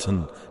چۆکدا هاتن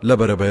لە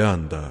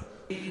بەرەبەیاندا.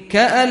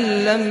 كأن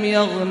لم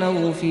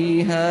يغنوا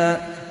فيها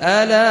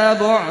ألا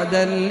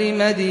بعدا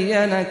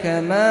لمدين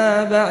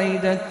كما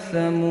بعدت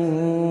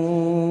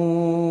ثمود.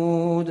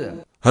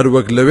 هەر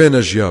وەک لەوێ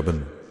نەژیابن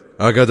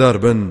ئاگادار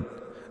بن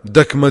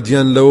دەک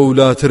مەدیان لەوە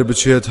ولاتر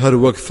بچێت هەر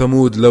وەک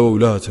ثەمود لەوە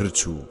ولاتر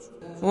چوو.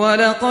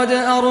 ولقد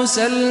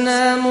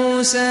أرسلنا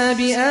موسى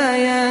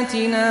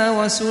بآياتنا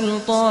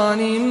وسلطان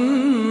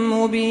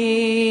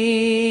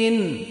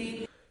مبين.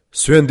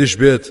 سوێندیش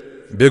بێت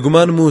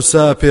بێگومان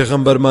موسا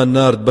پێغەمبەرمان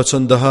نارد بە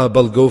چەندەها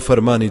بەڵگە و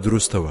فەرمانی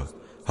دروستەوە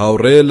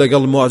هاوڕێ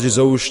لەگەڵ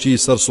موعجیزە و شتی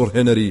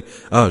سەرسوڕهێنەری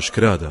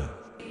ئاشکرادا.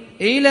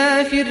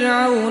 إلى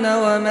فرعون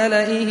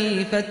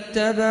وملئه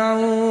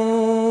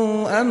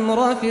فاتبعوا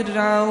أمر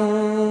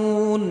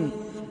فرعون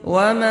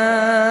وما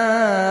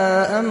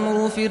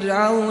أمر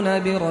فرعون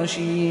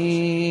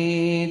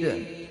برشيد.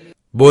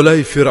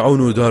 بۆلای فرعون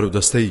و دار و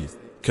دەستەی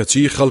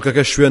کەچی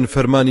خەڵکەکە شوێن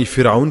فەرمانی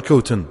فرعون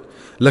کەوتن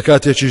لە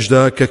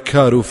کاتێکیشدا کە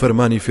کار و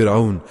فەرمانی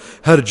فرعون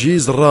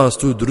هەرگیز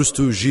ڕاست و دروست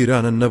و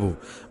ژیرانە نەبوو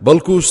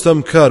بەڵکو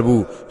ستەم کار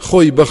بوو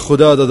خۆی بە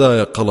خوددا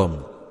دەدایە قەڵەم.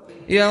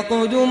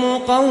 يقدم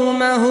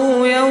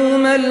قومه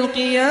يوم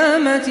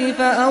القيامة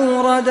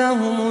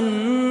فأوردهم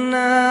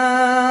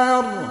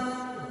النار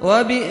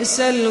وبئس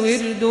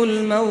الورد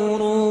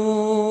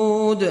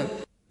المورود.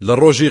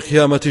 لروجي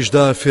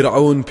قيامتشدا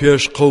فرعون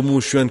پیش قوم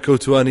و شوێن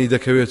کەوتوانی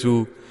دەکەوێت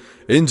و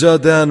اینجا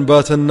دایان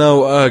باتە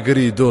ناو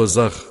ئاگری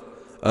دۆزەخ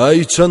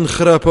ئای چەند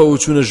خراپە و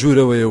چوونە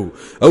ژوورەوەیە و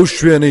ئەو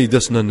شوێنەی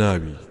دەستنە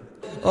ناوی.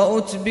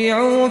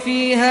 وأتبعوا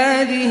في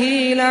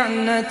هذه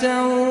لعنة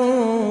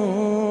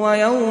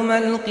ويوم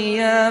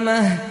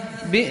القيامة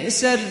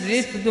بئس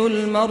الرفد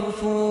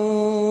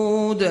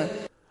المرفود.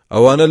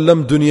 ئەوانە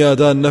لەم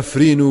دنیادا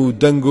نەفرین و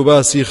دەنگ و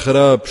باسی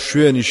خراپ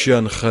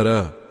شوێنیشیان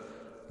خەرا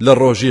لە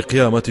ڕۆژی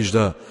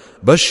قیامەتیشدا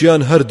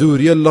بەشیان هەر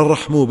دووریە لە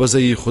ڕەحم و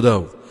بەزەی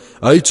خوددا و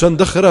ئای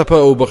چەندە خراپە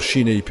ئەو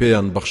بەخشینەی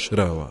پێیان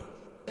بەخشراوە.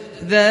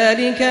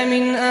 ذلك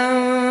من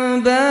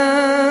أنباء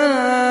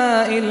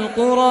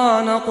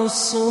القرى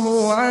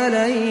نقصه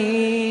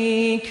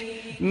عليك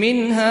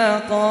منها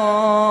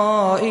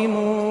قائم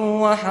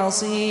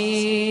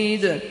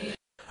وحصيد.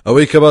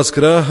 ئەوەی کە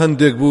باسکرا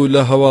هەندێک بوو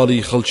لە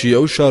هەواڵی خەڵکی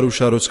ئەو شار و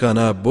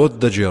شارۆچکانە بۆت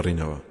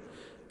دەجێڕینەوە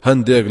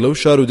هەندێک لەو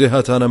شار و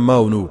دێهاتانە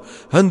ماون و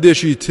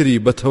هەندێکی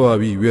تری بە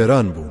تەواوی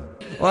وێران بوون.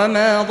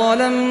 وما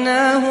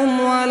ظلمناهم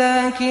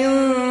ولكن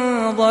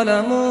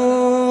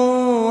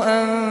ظلموا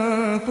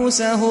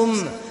أنفسهم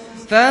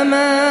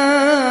فما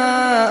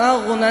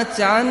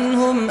أغنت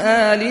عنهم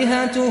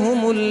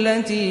آلهتهم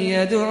التي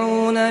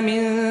يدعون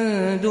من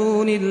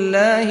دون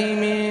الله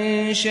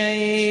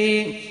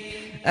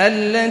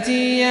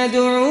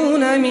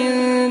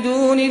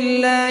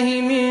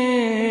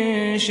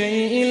من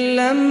شيء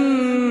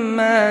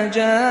لما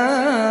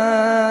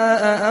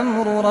جاء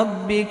أمر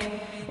ربك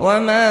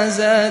وما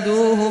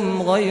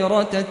زادوهم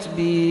غير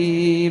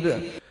تتبيب.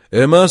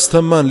 ئێمە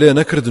ستەممان لێ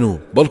نەکردن و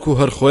بەڵکو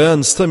هەر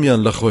خۆیان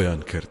ستەمیان لە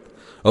خۆیان کرد.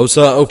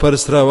 ئەوسا ئەو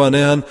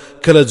پەرستراوانەیان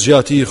کە لە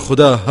جیاتی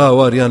خوددا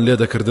هاواریان لێ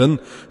دەکردن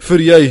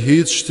فریای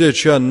هیچ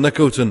شتێکیان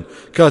نەکەوتن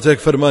کاتێک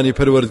فەرمانی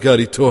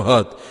پەروەردگاری تۆ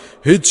هات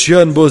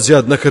هیچیان بۆ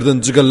زیاد نەکردن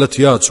جگەل لە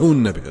تیا چوون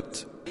نەبێت.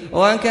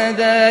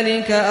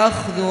 وكذلك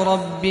أخذ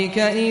ربك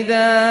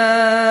إذا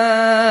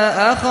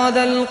أخذ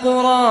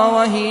القرى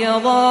وهي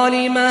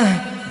ظالمة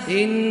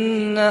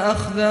إن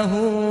أخذه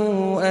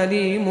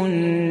أليم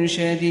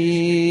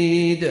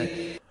شديد.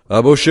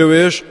 ئابۆ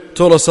شێوێش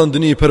تۆڵە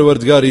سەندنی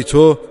پەروەردگاری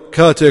تۆ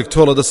کاتێک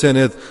تۆڵە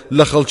دەسێنێت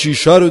لە خەڵکی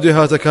شار و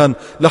دێهاتەکان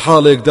لە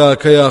حاڵێکدا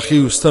کە یاخی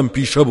و ستەم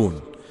پیشە بوون.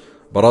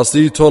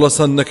 بەڕاستی تۆڵە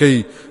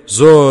سەندنەکەی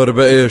زۆر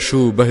بەئێش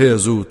و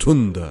بەهێز و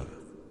توندە.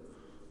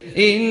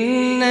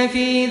 إن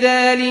في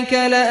ذلك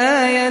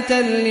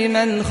لآية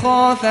لمن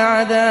خاف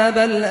عذاب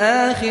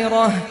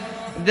الآخرة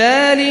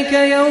ذلك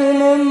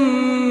يوم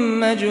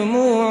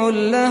مجموع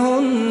له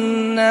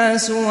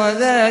الناس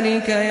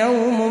وذلك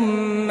يوم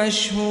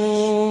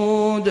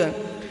مشهود.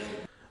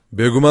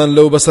 بێگومان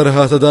لەو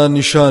بەسەرهاتەدا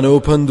نیشانە و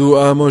پند و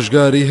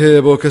ئامۆژگاری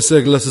هەیە بۆ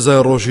کەسێک لە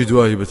سزای ڕۆژی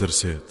دوایی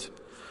بترسێت.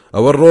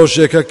 ئەوە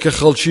ڕۆژێکە کە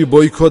خەڵکی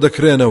بۆی کۆ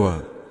دەکرێنەوە.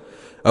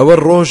 ئەوە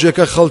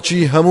ڕۆژێکە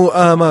خەڵکی هەموو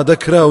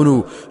ئامادەکراون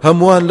و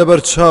هەمووان لەبەر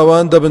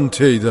چاوان دەبن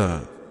تێیدا.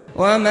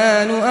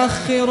 وما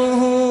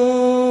نؤخره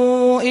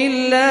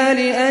إلا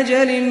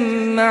لأجل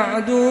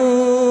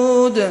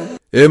معدود.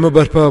 ئێمە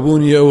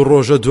بەرپابوونی ئەو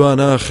ڕۆژە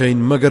دواناخەین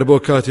مەگەر بۆ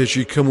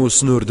کاتێکی کەم و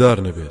سنووردار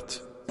نەبێت.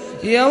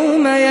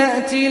 يوم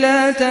يأتي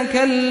لا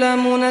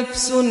تكلم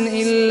نفس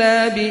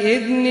إلا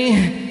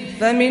بإذنه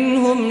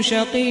فمنهم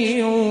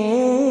شقي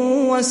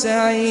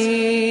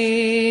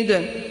وسعيد.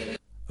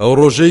 ئەو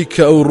ڕۆژەی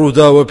کە ئەو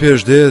ڕووداوە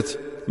پێش دێت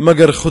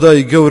مەگەر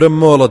خودای گەورە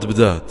مۆڵەت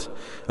بدات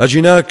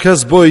ئەجینا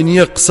کەس بۆی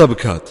نییە قسە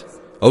بکات.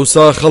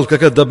 ئەوسا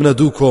خەڵکەکە دەبنە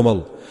دوو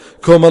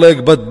کۆمەڵێک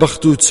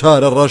بەدبەخت و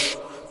چارە ڕەش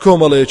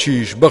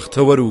کۆمەڵێکیش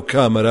بەختەوەر و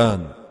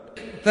کامەران.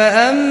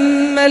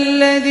 فأما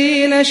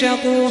الذين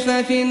شقوا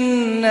ففي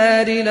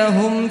النار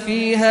لهم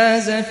فيها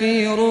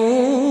زفير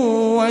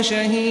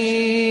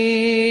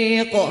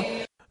وشهيق.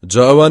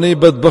 جاوانەی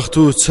بەدبەخت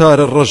و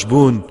چارە ڕەش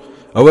بوون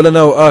ئەوە لە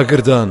ناو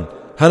ئاگردان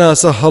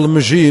هەناسە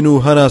هەڵمژین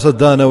و هەناسە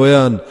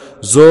دانەوەیان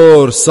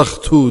زۆر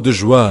سەخت و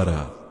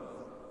دژوارە.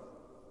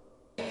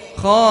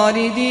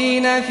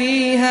 خالدين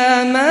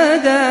فيها ما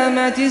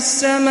دامت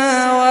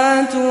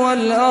السماوات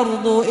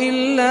والأرض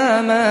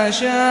إلا ما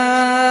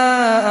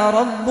شاء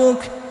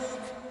ربك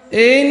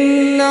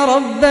إن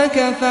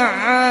ربك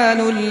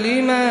فعال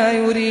لما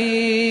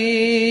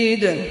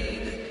يريد.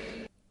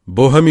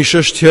 بۆ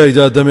هەمیشەش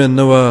تیایدا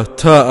دەمێننەوە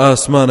تا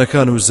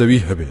ئاسمانەکان و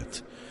زەوی هەبێت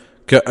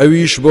کە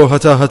ئەویش بۆ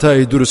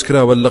هەتای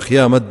دروستکراوە لە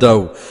قیامەتدا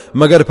و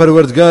مەگەر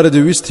پەروەردگارت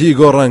ویستی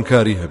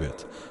گۆڕانکاری هەبێت.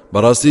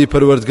 بەڕاستی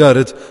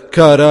پەروەردگارت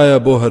کارایە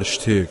بۆ هەر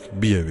شتێک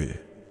بیەوێ.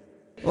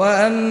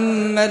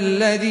 وأما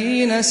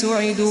الذين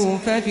سعدوا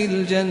ففي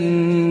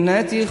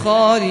الجنة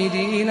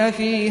خالدين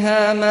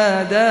فيها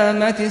ما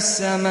دامت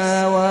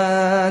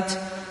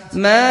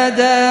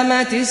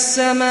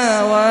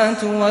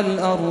السماوات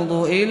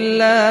والأرض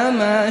إلا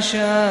ما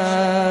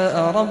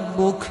شاء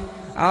ربك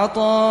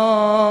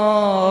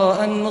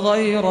عطاء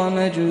غير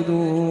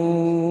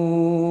مجدود.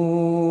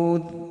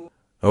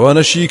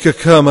 ئەوانەشی کە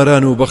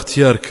کامەران و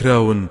بەختیار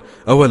کراون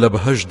ئەوە لە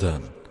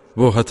بەهەشدان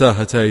بۆ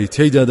هەتایی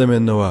تێیدا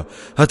دەمێننەوە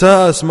هەتا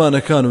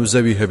ئاسمانەکان و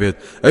زەوی هەبێت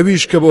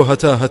ئەویش کە بۆ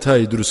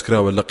هەتای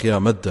دروستکراوە لە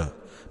قیامەتدا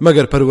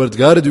مەگەر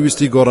پەروەردگارت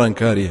ویستی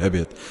گۆڕانکاری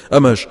هەبێت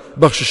ئەمەش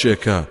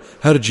بەخششێکە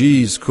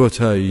هەرگیز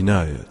کۆتایی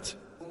نایەت.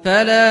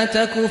 فلا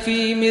تك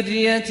في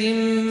مرية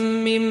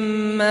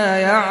مما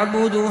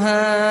يعبد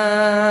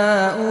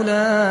هؤلاء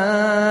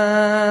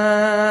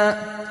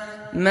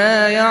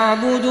ما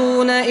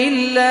يعبدون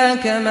إلا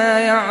كما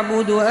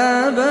يعبد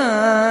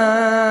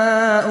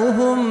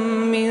آباؤهم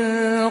من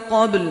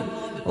قبل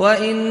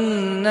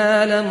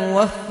وإنا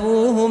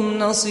لموفوهم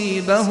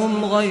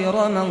نصيبهم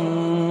غير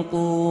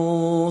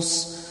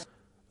منقوص.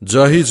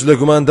 جاهیج لە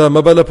گوماندا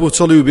مەبە لە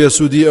پوچەڵی و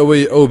بێسوودی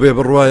ئەوەی ئەو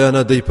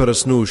بێبڕوایانە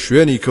دەیپەرستن و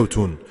شوێنی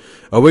کەوتون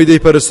ئەوەی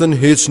دەیپەرستن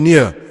هیچ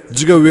نییە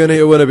جگە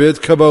وێنەی ئەوە نەبێت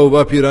کە باو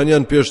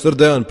باپیرانیان پێشتر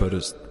دەیان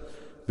پەرست.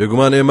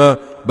 بێگومان ئێمە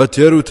بە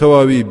تێر و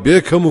تەواوی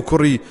بێکەم و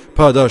کوڕی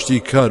پاداشتی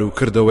کار و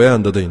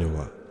کردەوەیان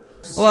دەدەینەوە.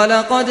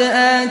 ولقد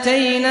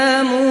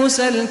آتينا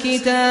موسى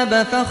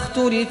الكتاب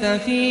فاختلف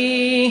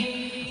فيه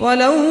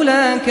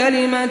ولولا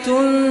كلمة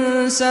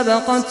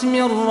سبقت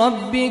من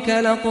ربك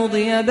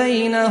لقضي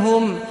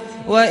بينهم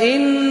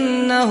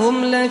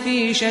وإنهم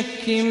لفي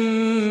شك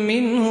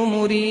منه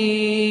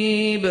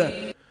مريب.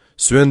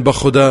 سوێن بە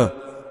خوددا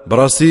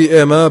بەڕاستی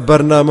ئێمە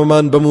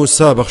بەرنامەمان بە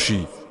موسا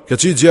بەخشی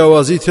کەچی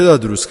جیاوازی تێدا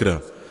دروستکرا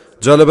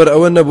جا لەبەر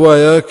ئەوە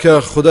نەبوایە کە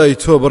خودای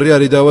تۆ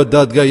بڕیاری داوە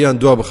دادگایان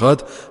دوا بخات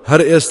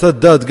هەر ئێستا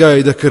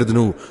دادگای دەکردن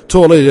و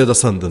تۆڵەی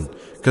لێدەسەندن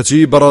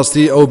کەچی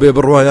بەڕاستی ئەو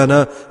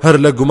بێبڕوایانە هەر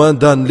لە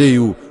گوماندان لێی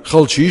و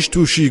خەڵکیش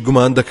تووشی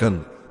گومان دەکەن.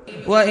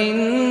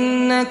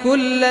 وإن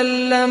كلا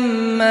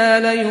لما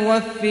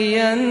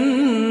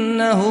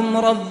ليوفينهم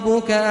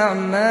ربك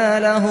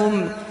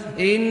أعمالهم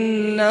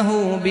إنه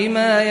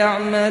بما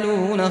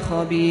يعملون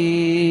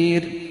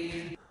خبير.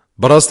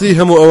 بەڕاستی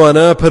هەموو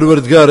ئەوانە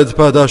پەروەردگارت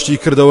پاداشتی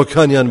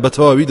کردەوەکانیان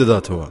بەتەواوی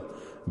دەداتەوە.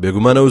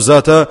 بێگومانە و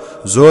زاتە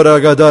زۆر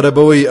ئاگادارە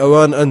بەوەی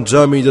ئەوان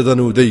ئەنجامی دەدەن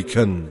و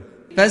دەیکەن.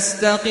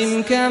 فاستقم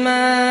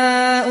كما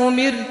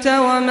أمرت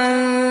ومن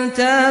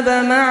تاب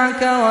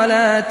معك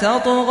ولا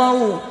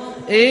تطغوا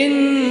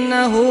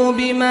إنه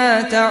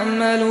بما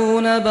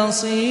تعملون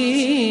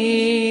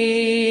بصير.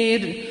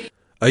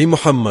 أي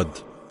محمد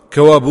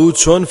كوابود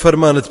چۆن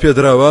فەرمانت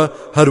پێدراوە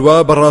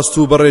هەروە بەڕاست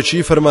و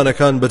بەڕێکی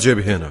فەرمانەکان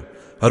بەجێبهێنە.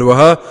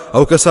 هەروەها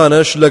ئەو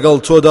کەسانش لەگەڵ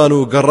تۆدان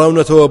و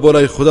گەڕاونەتەوە بۆ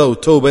لای خوددا و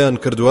تۆ بەیان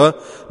کردووە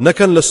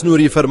نەکەن لە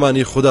سنووری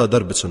فەرمانی خوددا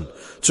دەربچن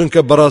چونکە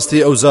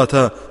بەڕاستی ئەو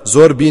زاتە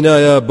زۆر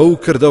بینایە بەو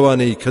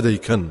کردەوانەی کە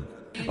دەیکەن.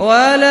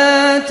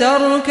 ولا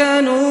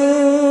تركنوا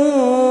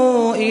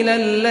إلى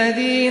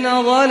الذين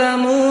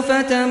ظلموا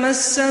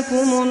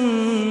فتمسكم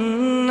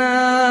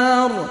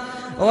النار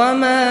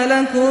وما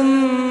لكم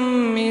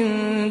من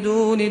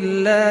دون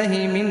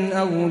الله من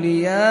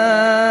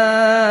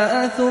أولياء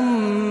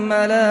ثم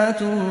لا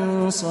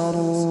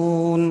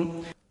تنصرون.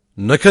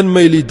 نەکەن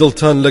مەیلی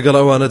دڵتان لەگەڵ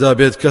ئەوانەدا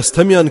بێت کە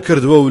ستەمیان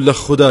کردووە و لە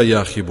خوددا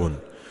یاخی بوون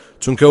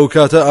چونکە ئەو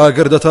کاتە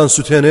ئاگەردەتان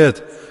سوتێنێت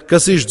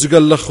کەسیش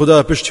جگەل لە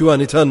خوددا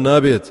پشتیوانیتان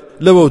نابێت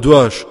لەوە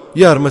دواش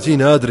یارمەتی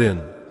نادرێن.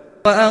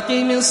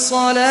 وأقم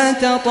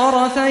الصلاة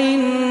طرفي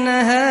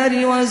النهار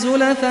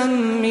وزلفا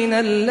من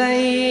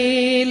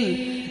الليل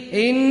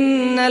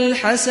إن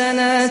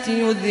الحسنات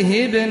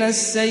يذهبن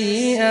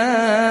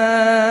السيئات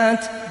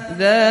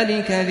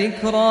ذلك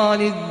ذكرى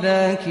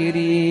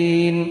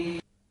للذاكرين.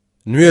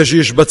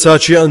 نوێژیش بە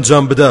چاچی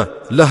ئەنجام بدە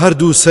لە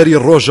هەردوو سەری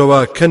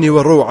ڕۆژەوە کە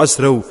نیوەڕۆ و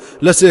عەسرە و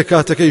لە سێ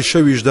کاتەکەی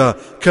شەویشدا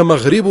کە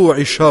مەغریب و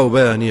عیشا و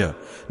بەیانیە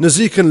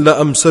نزیکن لە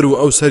ئەم سەر و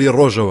ئەو سەری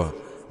ڕۆژەوە.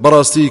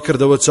 بەڕاستی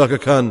کردەوە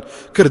چاکەکان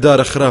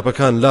کردارە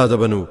خراپەکان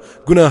لادەبن و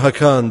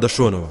گوناهەکان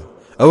دەشۆنەوە.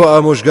 ئەوە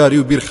ئامۆژگاری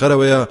و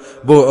بیرخەرەوەیە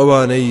بۆ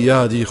ئەوانەی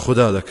یادی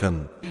خوددا دەکەن.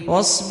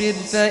 واصبر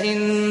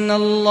فإن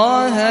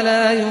الله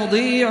لا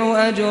يضيع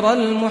أجر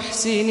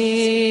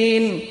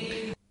المحسنين.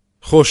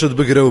 خۆشت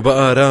بگرە و بە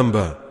ئارام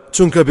بە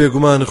چونکە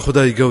بێگومان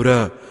خودای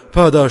گەورە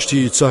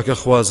پاداشتی چاکە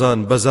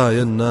خوازان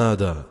بەزایە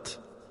نادات.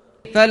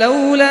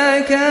 فلولا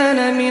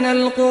كان من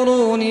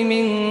القرون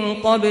من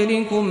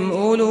قبلكم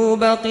أولو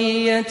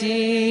بقية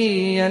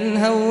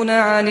ينهون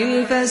عن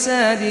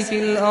الفساد في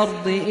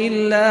الأرض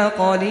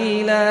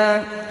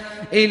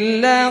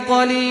إلا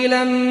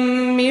قليلا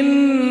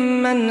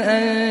ممن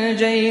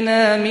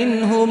أنجينا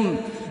منهم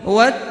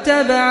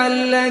واتبع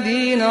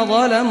الذين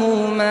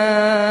ظلموا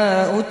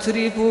ما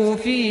أترفوا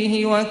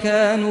فيه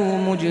وكانوا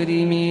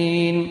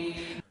مجرمين.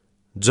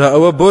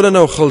 جاءوا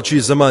بولنا وخلچی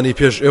زمانی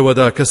پێش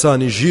ئێوەدا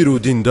کەسانی ژیر و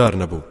دیندار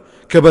نەبوو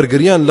کە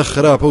بەرگریان لە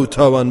خراپە و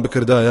تاوان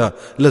بکردایە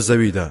لە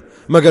زەویدا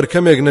مەگەر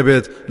کەمێک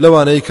نەبێت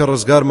لەوانەی کە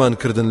ڕزگارمان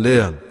کردن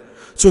لێیان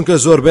چونکە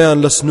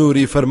زۆربەیان لە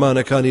سنووری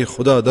فەرمانەکانی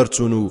خوددا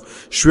دەرچوون و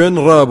شوێن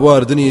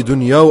ڕابواردنی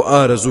دنیا و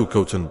ئارەزوو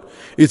کەوتن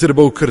ئیتر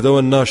بەو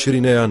کردەوە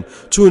ناشرینەیان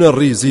چوونە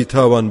ڕیزی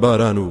تاوان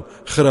باران و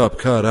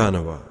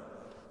خراپکارانەوە.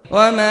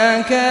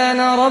 وما كان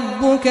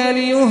ربك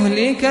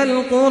ليهلك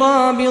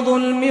القرى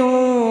بظلم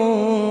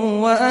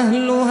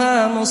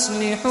وأهلها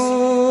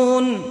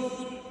مصلحون.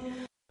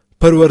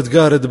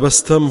 پەروەردگارت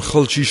بەستەم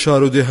خەڵکی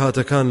شار و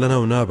دێهاتەکان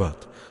لەناو نابات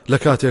لە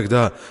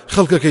کاتێکدا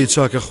خەڵکەکەی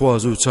چاکە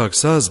خواز و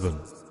چاکساز بن.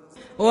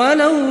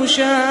 ولو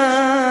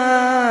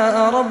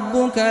شاء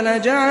ربك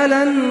لجعل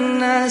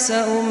الناس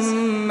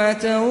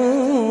أمة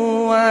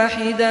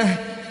واحدة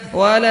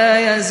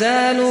ولا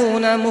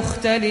يزالون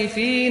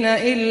مختلفين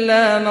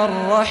إلا من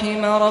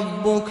رحم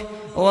ربك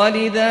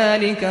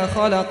ولذلك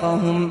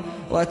خلقهم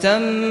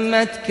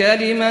وتمت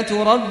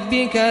كلمة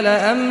ربك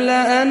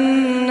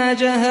لأملأن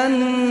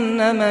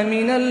جهنم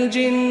من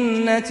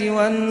الجنة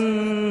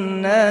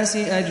والناس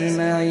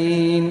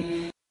أجمعين.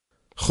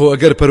 خۆ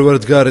ئەگەر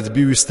پەروەردگارت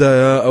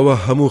بیویستایە ئەوە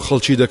هەموو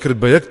خەڵکی دەکرد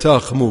بە یەک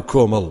تاخم و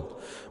کۆمەڵ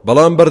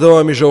بەڵام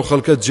بەردەوامیش ئەو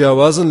خەڵکە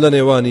جیاوازن لە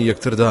نێوانی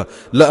یەکتردا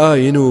لە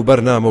ئاین و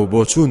بەرنامە و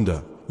بۆچووندا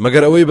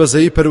مەگەر ئەوەی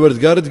بەزەیی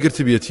پەروەردگارت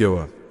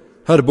گرتبێتیەوە.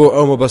 هەر بۆ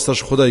ئەومە بەستەش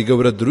خودای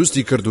گەورە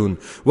دروستی کردوون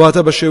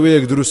واتە بە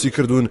شێوەیەک دروستی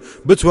کردوون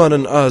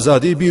بتوانن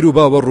ئازادی بیر و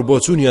باوەڕ و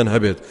بۆچوونیان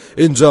هەبێت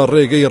اینجا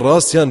ڕێگەی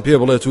ڕاستیان پێ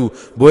بڵێت و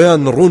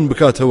بۆیان ڕوون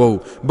بکاتەوە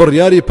و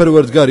بڕیاری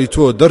پەروەردگاری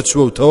تۆ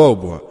دەرچووە و تەواو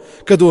بووە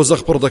کە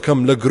دۆزەخ پڕ دەکەم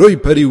لە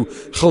گرۆی پەری و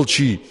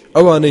خەڵکی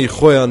ئەوانەی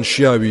خۆیان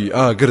شیاوی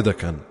ئاگر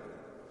دەکەن.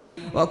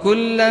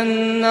 وكلا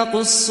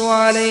نقص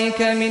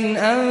عليك من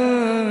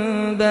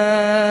أنباء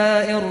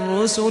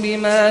الرسل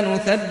ما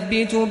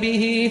نثبت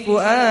به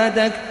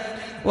فؤادك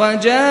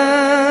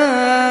وجاءك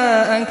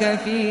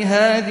في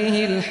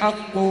هذه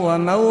الحق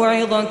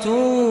وموعظة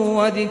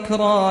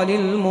وذكرى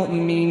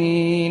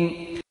للمؤمنين.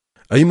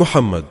 أي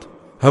محمد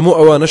هەموو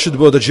ئەوانەشت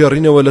بۆ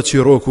دەجێڕینەوە لە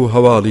چیرۆک و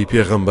هەواڵی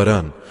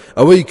پێغەمبەران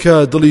ئەوەی کە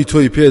دڵی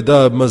تۆی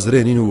پێدا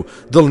مەزرێنین و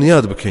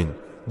دڵنیاد بکەین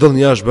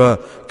دڵنیاش بە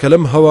کە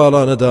لەم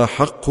هەواڵانەدا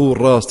حەق و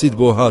ڕاستیت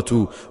بۆ هات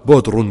و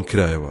بۆت ڕوون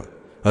کرایەوە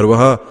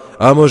هەروەها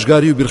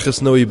ئامۆژگاری و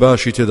بیرخستنەوەی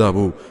باشی تێدا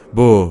بوو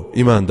بۆ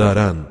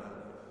ئیمانداران.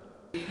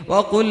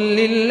 وقل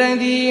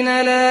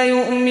للذين لا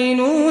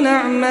يؤمنون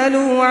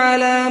اعملوا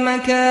على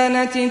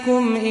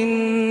مكانتكم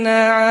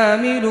إنا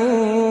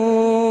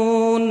عاملون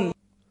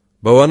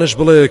بەوانش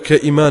بڵێ کە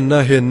ئیمان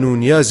ناهێن و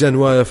نیازیان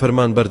وایە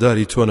فەرمان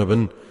بەرداری تۆ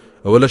نەبن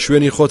ئەوە لە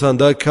شوێنی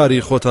خۆتاندا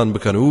کاری خۆتان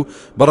بکەن و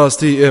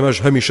بەڕاستی ئێمەش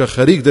هەمیشە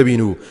خەریک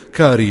دەبین و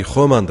کاری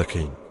خۆمان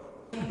دەکەین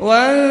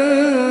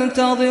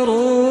وانتظروا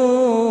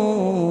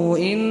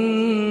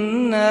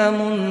إنا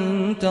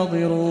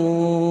منتظرون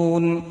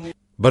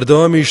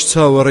بەردەوامیش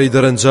چاوەڕێی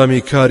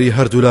دەرەنجامی کاری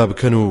هەردوولا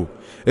بکەن و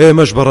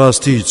ئێمەش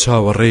بەڕاستی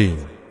چاوەڕێین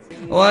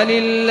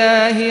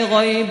ولله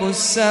غيب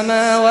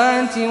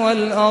السماوات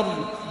والأرض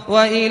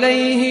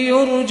وإليه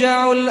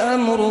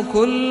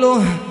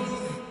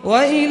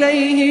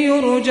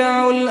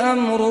يرجع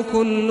الأمر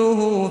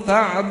كله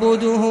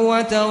فاعبده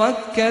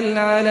وتوكل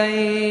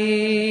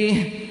عليه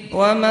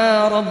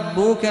وما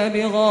ربك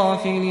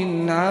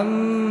بغافل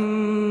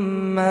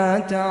عما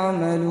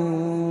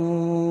تعملون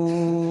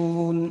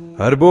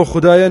هەر بۆ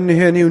خودایان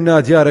نهێنی و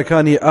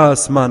نادیارەکانی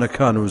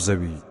ئاسمانەکان و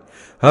زەوی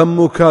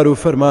هەموو کار و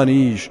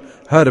فەرمانیش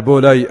هەر بۆ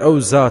لای ئەو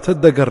زاتت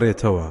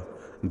دەگەڕێتەوە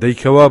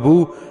دەیکەوا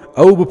بوو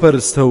ئەو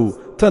بپەرستە و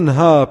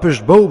تەنها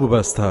پشت بەو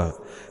ببەستە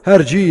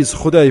هەرگیز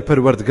خودای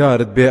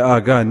پەروەردگارت بێ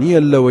ئاگا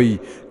نییە لەوەی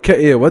کە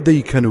ئێوە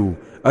دەیکەن و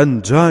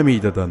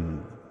ئەنجامی دەدەن